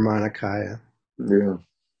 Desire and Nirmanakaya. Yeah,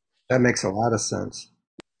 that makes a lot of sense.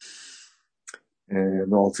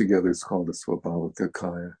 And altogether, it's called the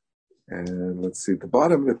Swabhavakaya. And let's see, at the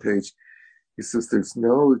bottom of the page, he says there's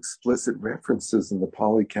no explicit references in the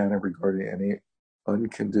Pali Canon regarding any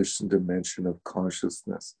unconditioned dimension of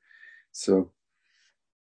consciousness. So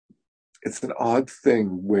it's an odd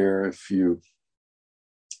thing where if you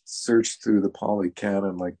search through the Pali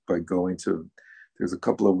Canon, like by going to, there's a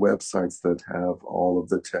couple of websites that have all of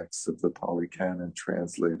the texts of the Pali Canon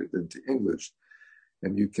translated into English.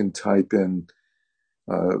 And you can type in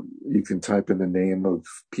You can type in the name of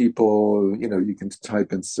people, you can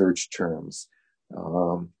type in search terms.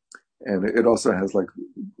 And it also has like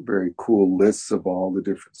very cool lists of all the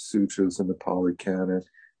different sutras in the Pali Canon.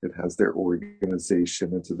 It has their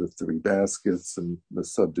organization into the 3 baskets and the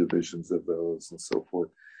subdivisions of those and so forth.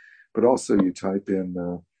 But also you type in,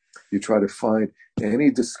 you try to find any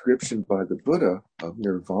description by the Buddha of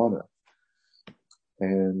nirvana.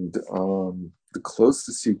 And the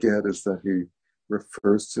closest you get is that he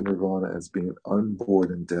refers to nirvana as being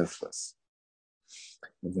unborn and deathless.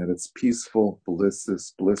 And that it's peaceful,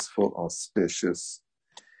 blissful, auspicious.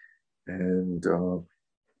 And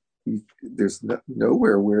there's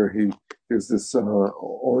nowhere where there's this,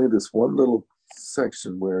 only this one little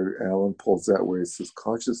section where Alan pulls out where he says,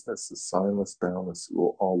 consciousness is signless, boundless,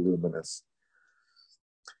 all luminous.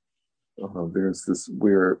 There's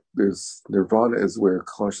nirvana is where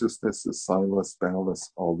consciousness is signless,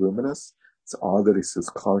 boundless, all luminous. It's odd that he says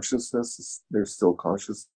consciousness, there's still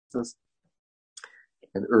consciousness.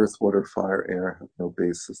 And earth, water, fire, air have no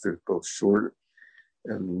basis. They're both short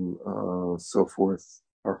and so forth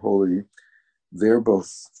are holy. They're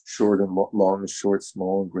both short and long and short,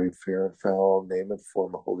 small and great, fair and foul, name and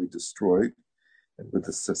form are wholly destroyed. And with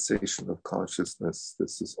the cessation of consciousness,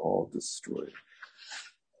 this is all destroyed.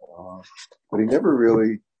 But he never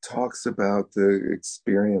really talks about the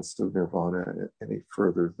experience of nirvana any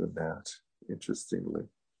further than that, interestingly.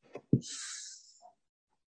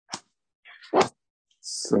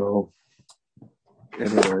 So,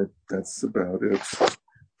 anyway, that's about it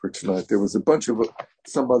for tonight. There was a bunch of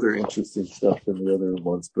some other interesting stuff in the other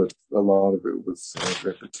ones, but a lot of it was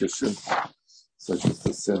repetition, such as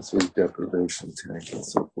the sensory deprivation tank and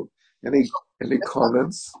so forth. Any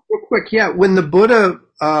comments? Real quick, yeah. When the Buddha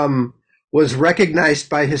was recognized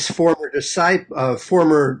by his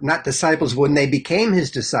former not disciples, when they became his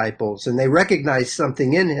disciples and they recognized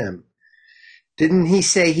something in him, didn't he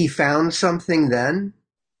say he found something then?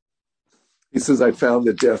 He says, I found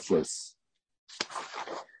the deathless.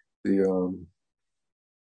 The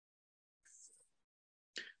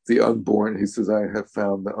unborn. He says, I have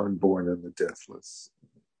found the unborn and the deathless.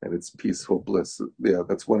 And it's peaceful bliss. Yeah,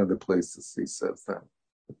 that's one of the places he says that.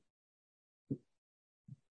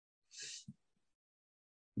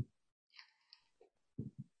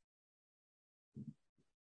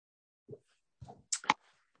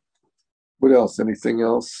 What else? Anything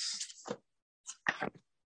else?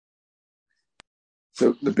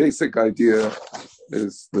 So the basic idea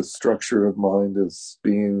is the structure of mind as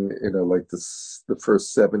being, like the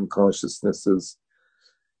first 7 consciousnesses,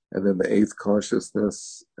 and then the 8th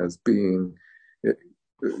consciousness as being,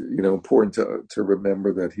 important to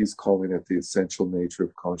remember that he's calling it the essential nature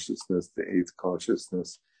of consciousness, the 8th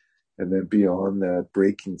consciousness. And then beyond that,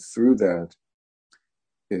 breaking through that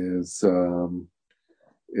is the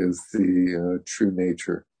true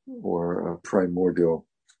nature or primordial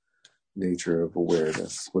nature of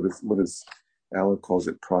awareness. What is Alan calls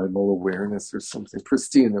it, primal awareness or something,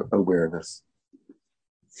 pristine awareness.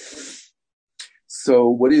 So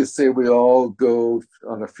what do you say we all go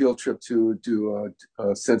on a field trip to do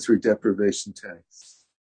a sensory deprivation tanks?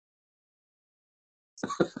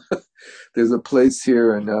 There's a place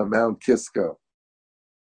here in Mount Kisco.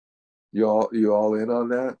 You all in on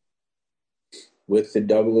that? With the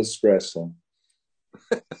double espresso.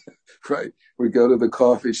 Right. We go to the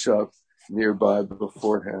coffee shop nearby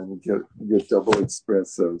beforehand and get double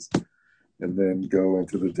espressos and then go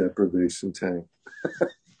into the deprivation tank.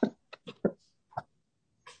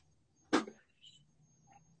 You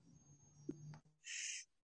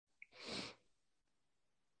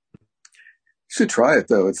should try it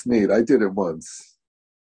though. It's neat. I did it once.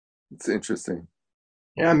 It's interesting.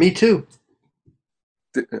 Yeah, me too.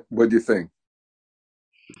 What do you think?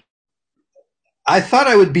 I thought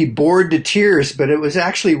I would be bored to tears, but it was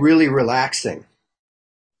actually really relaxing.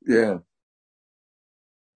 Yeah.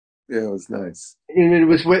 Yeah, it was nice. And it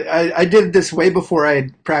was. I did this way before I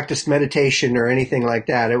had practiced meditation or anything like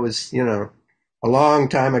that. It was, a long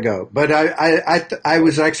time ago. But I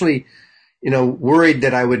was actually, worried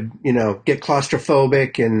that I would, get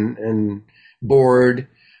claustrophobic and bored.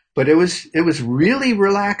 But it was really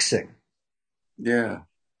relaxing. Yeah.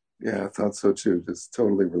 Yeah, I thought so too. Just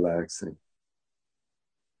totally relaxing.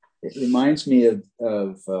 It reminds me of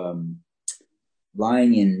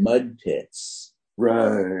lying in mud pits.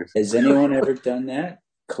 Right. Has anyone ever done that?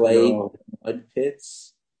 Clay mud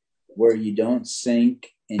pits where you don't sink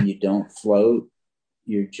and you don't float.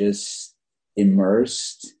 You're just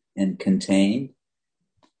immersed and contained.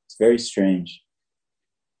 It's very strange.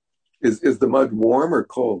 Is the mud warm or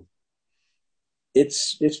cold?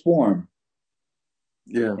 It's warm.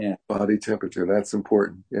 Yeah, body temperature. That's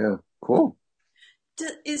important. Yeah, cool.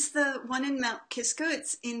 Is the one in Mount Kisco,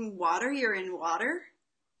 it's in water? You're in water?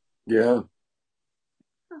 Yeah.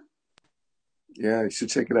 Yeah, you should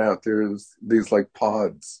check it out. There's these like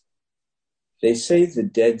pods. They say the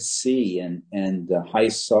Dead Sea and the high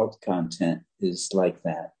salt content is like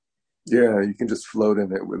that. Yeah, you can just float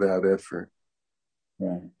in it without effort.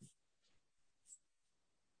 Right.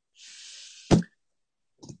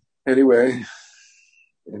 Anyway,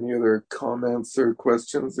 any other comments or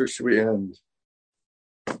questions, or should we end?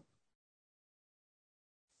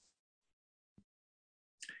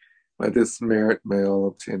 By this merit may all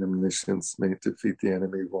obtain omniscience, may defeat the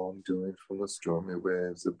enemy wrongdoing from the stormy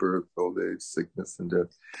waves of birth, old age, sickness, and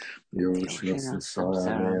death. The ocean of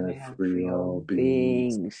samsara may free all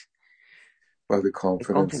beings. By the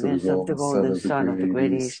confidence of the golden Son of the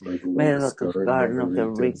Great East, may the lotus garden of the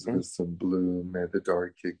weakness of bloom, may the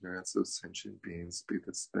dark ignorance of sentient beings be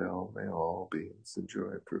dispelled, may all beings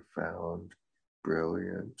enjoy profound,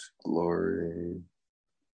 brilliant glory.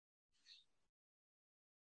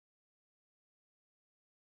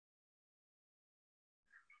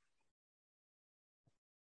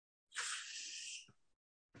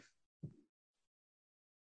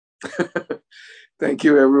 Thank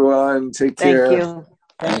you, everyone. Take care.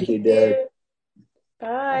 Thank you, Deb.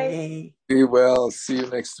 Bye. Be well. See you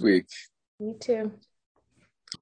next week. You too.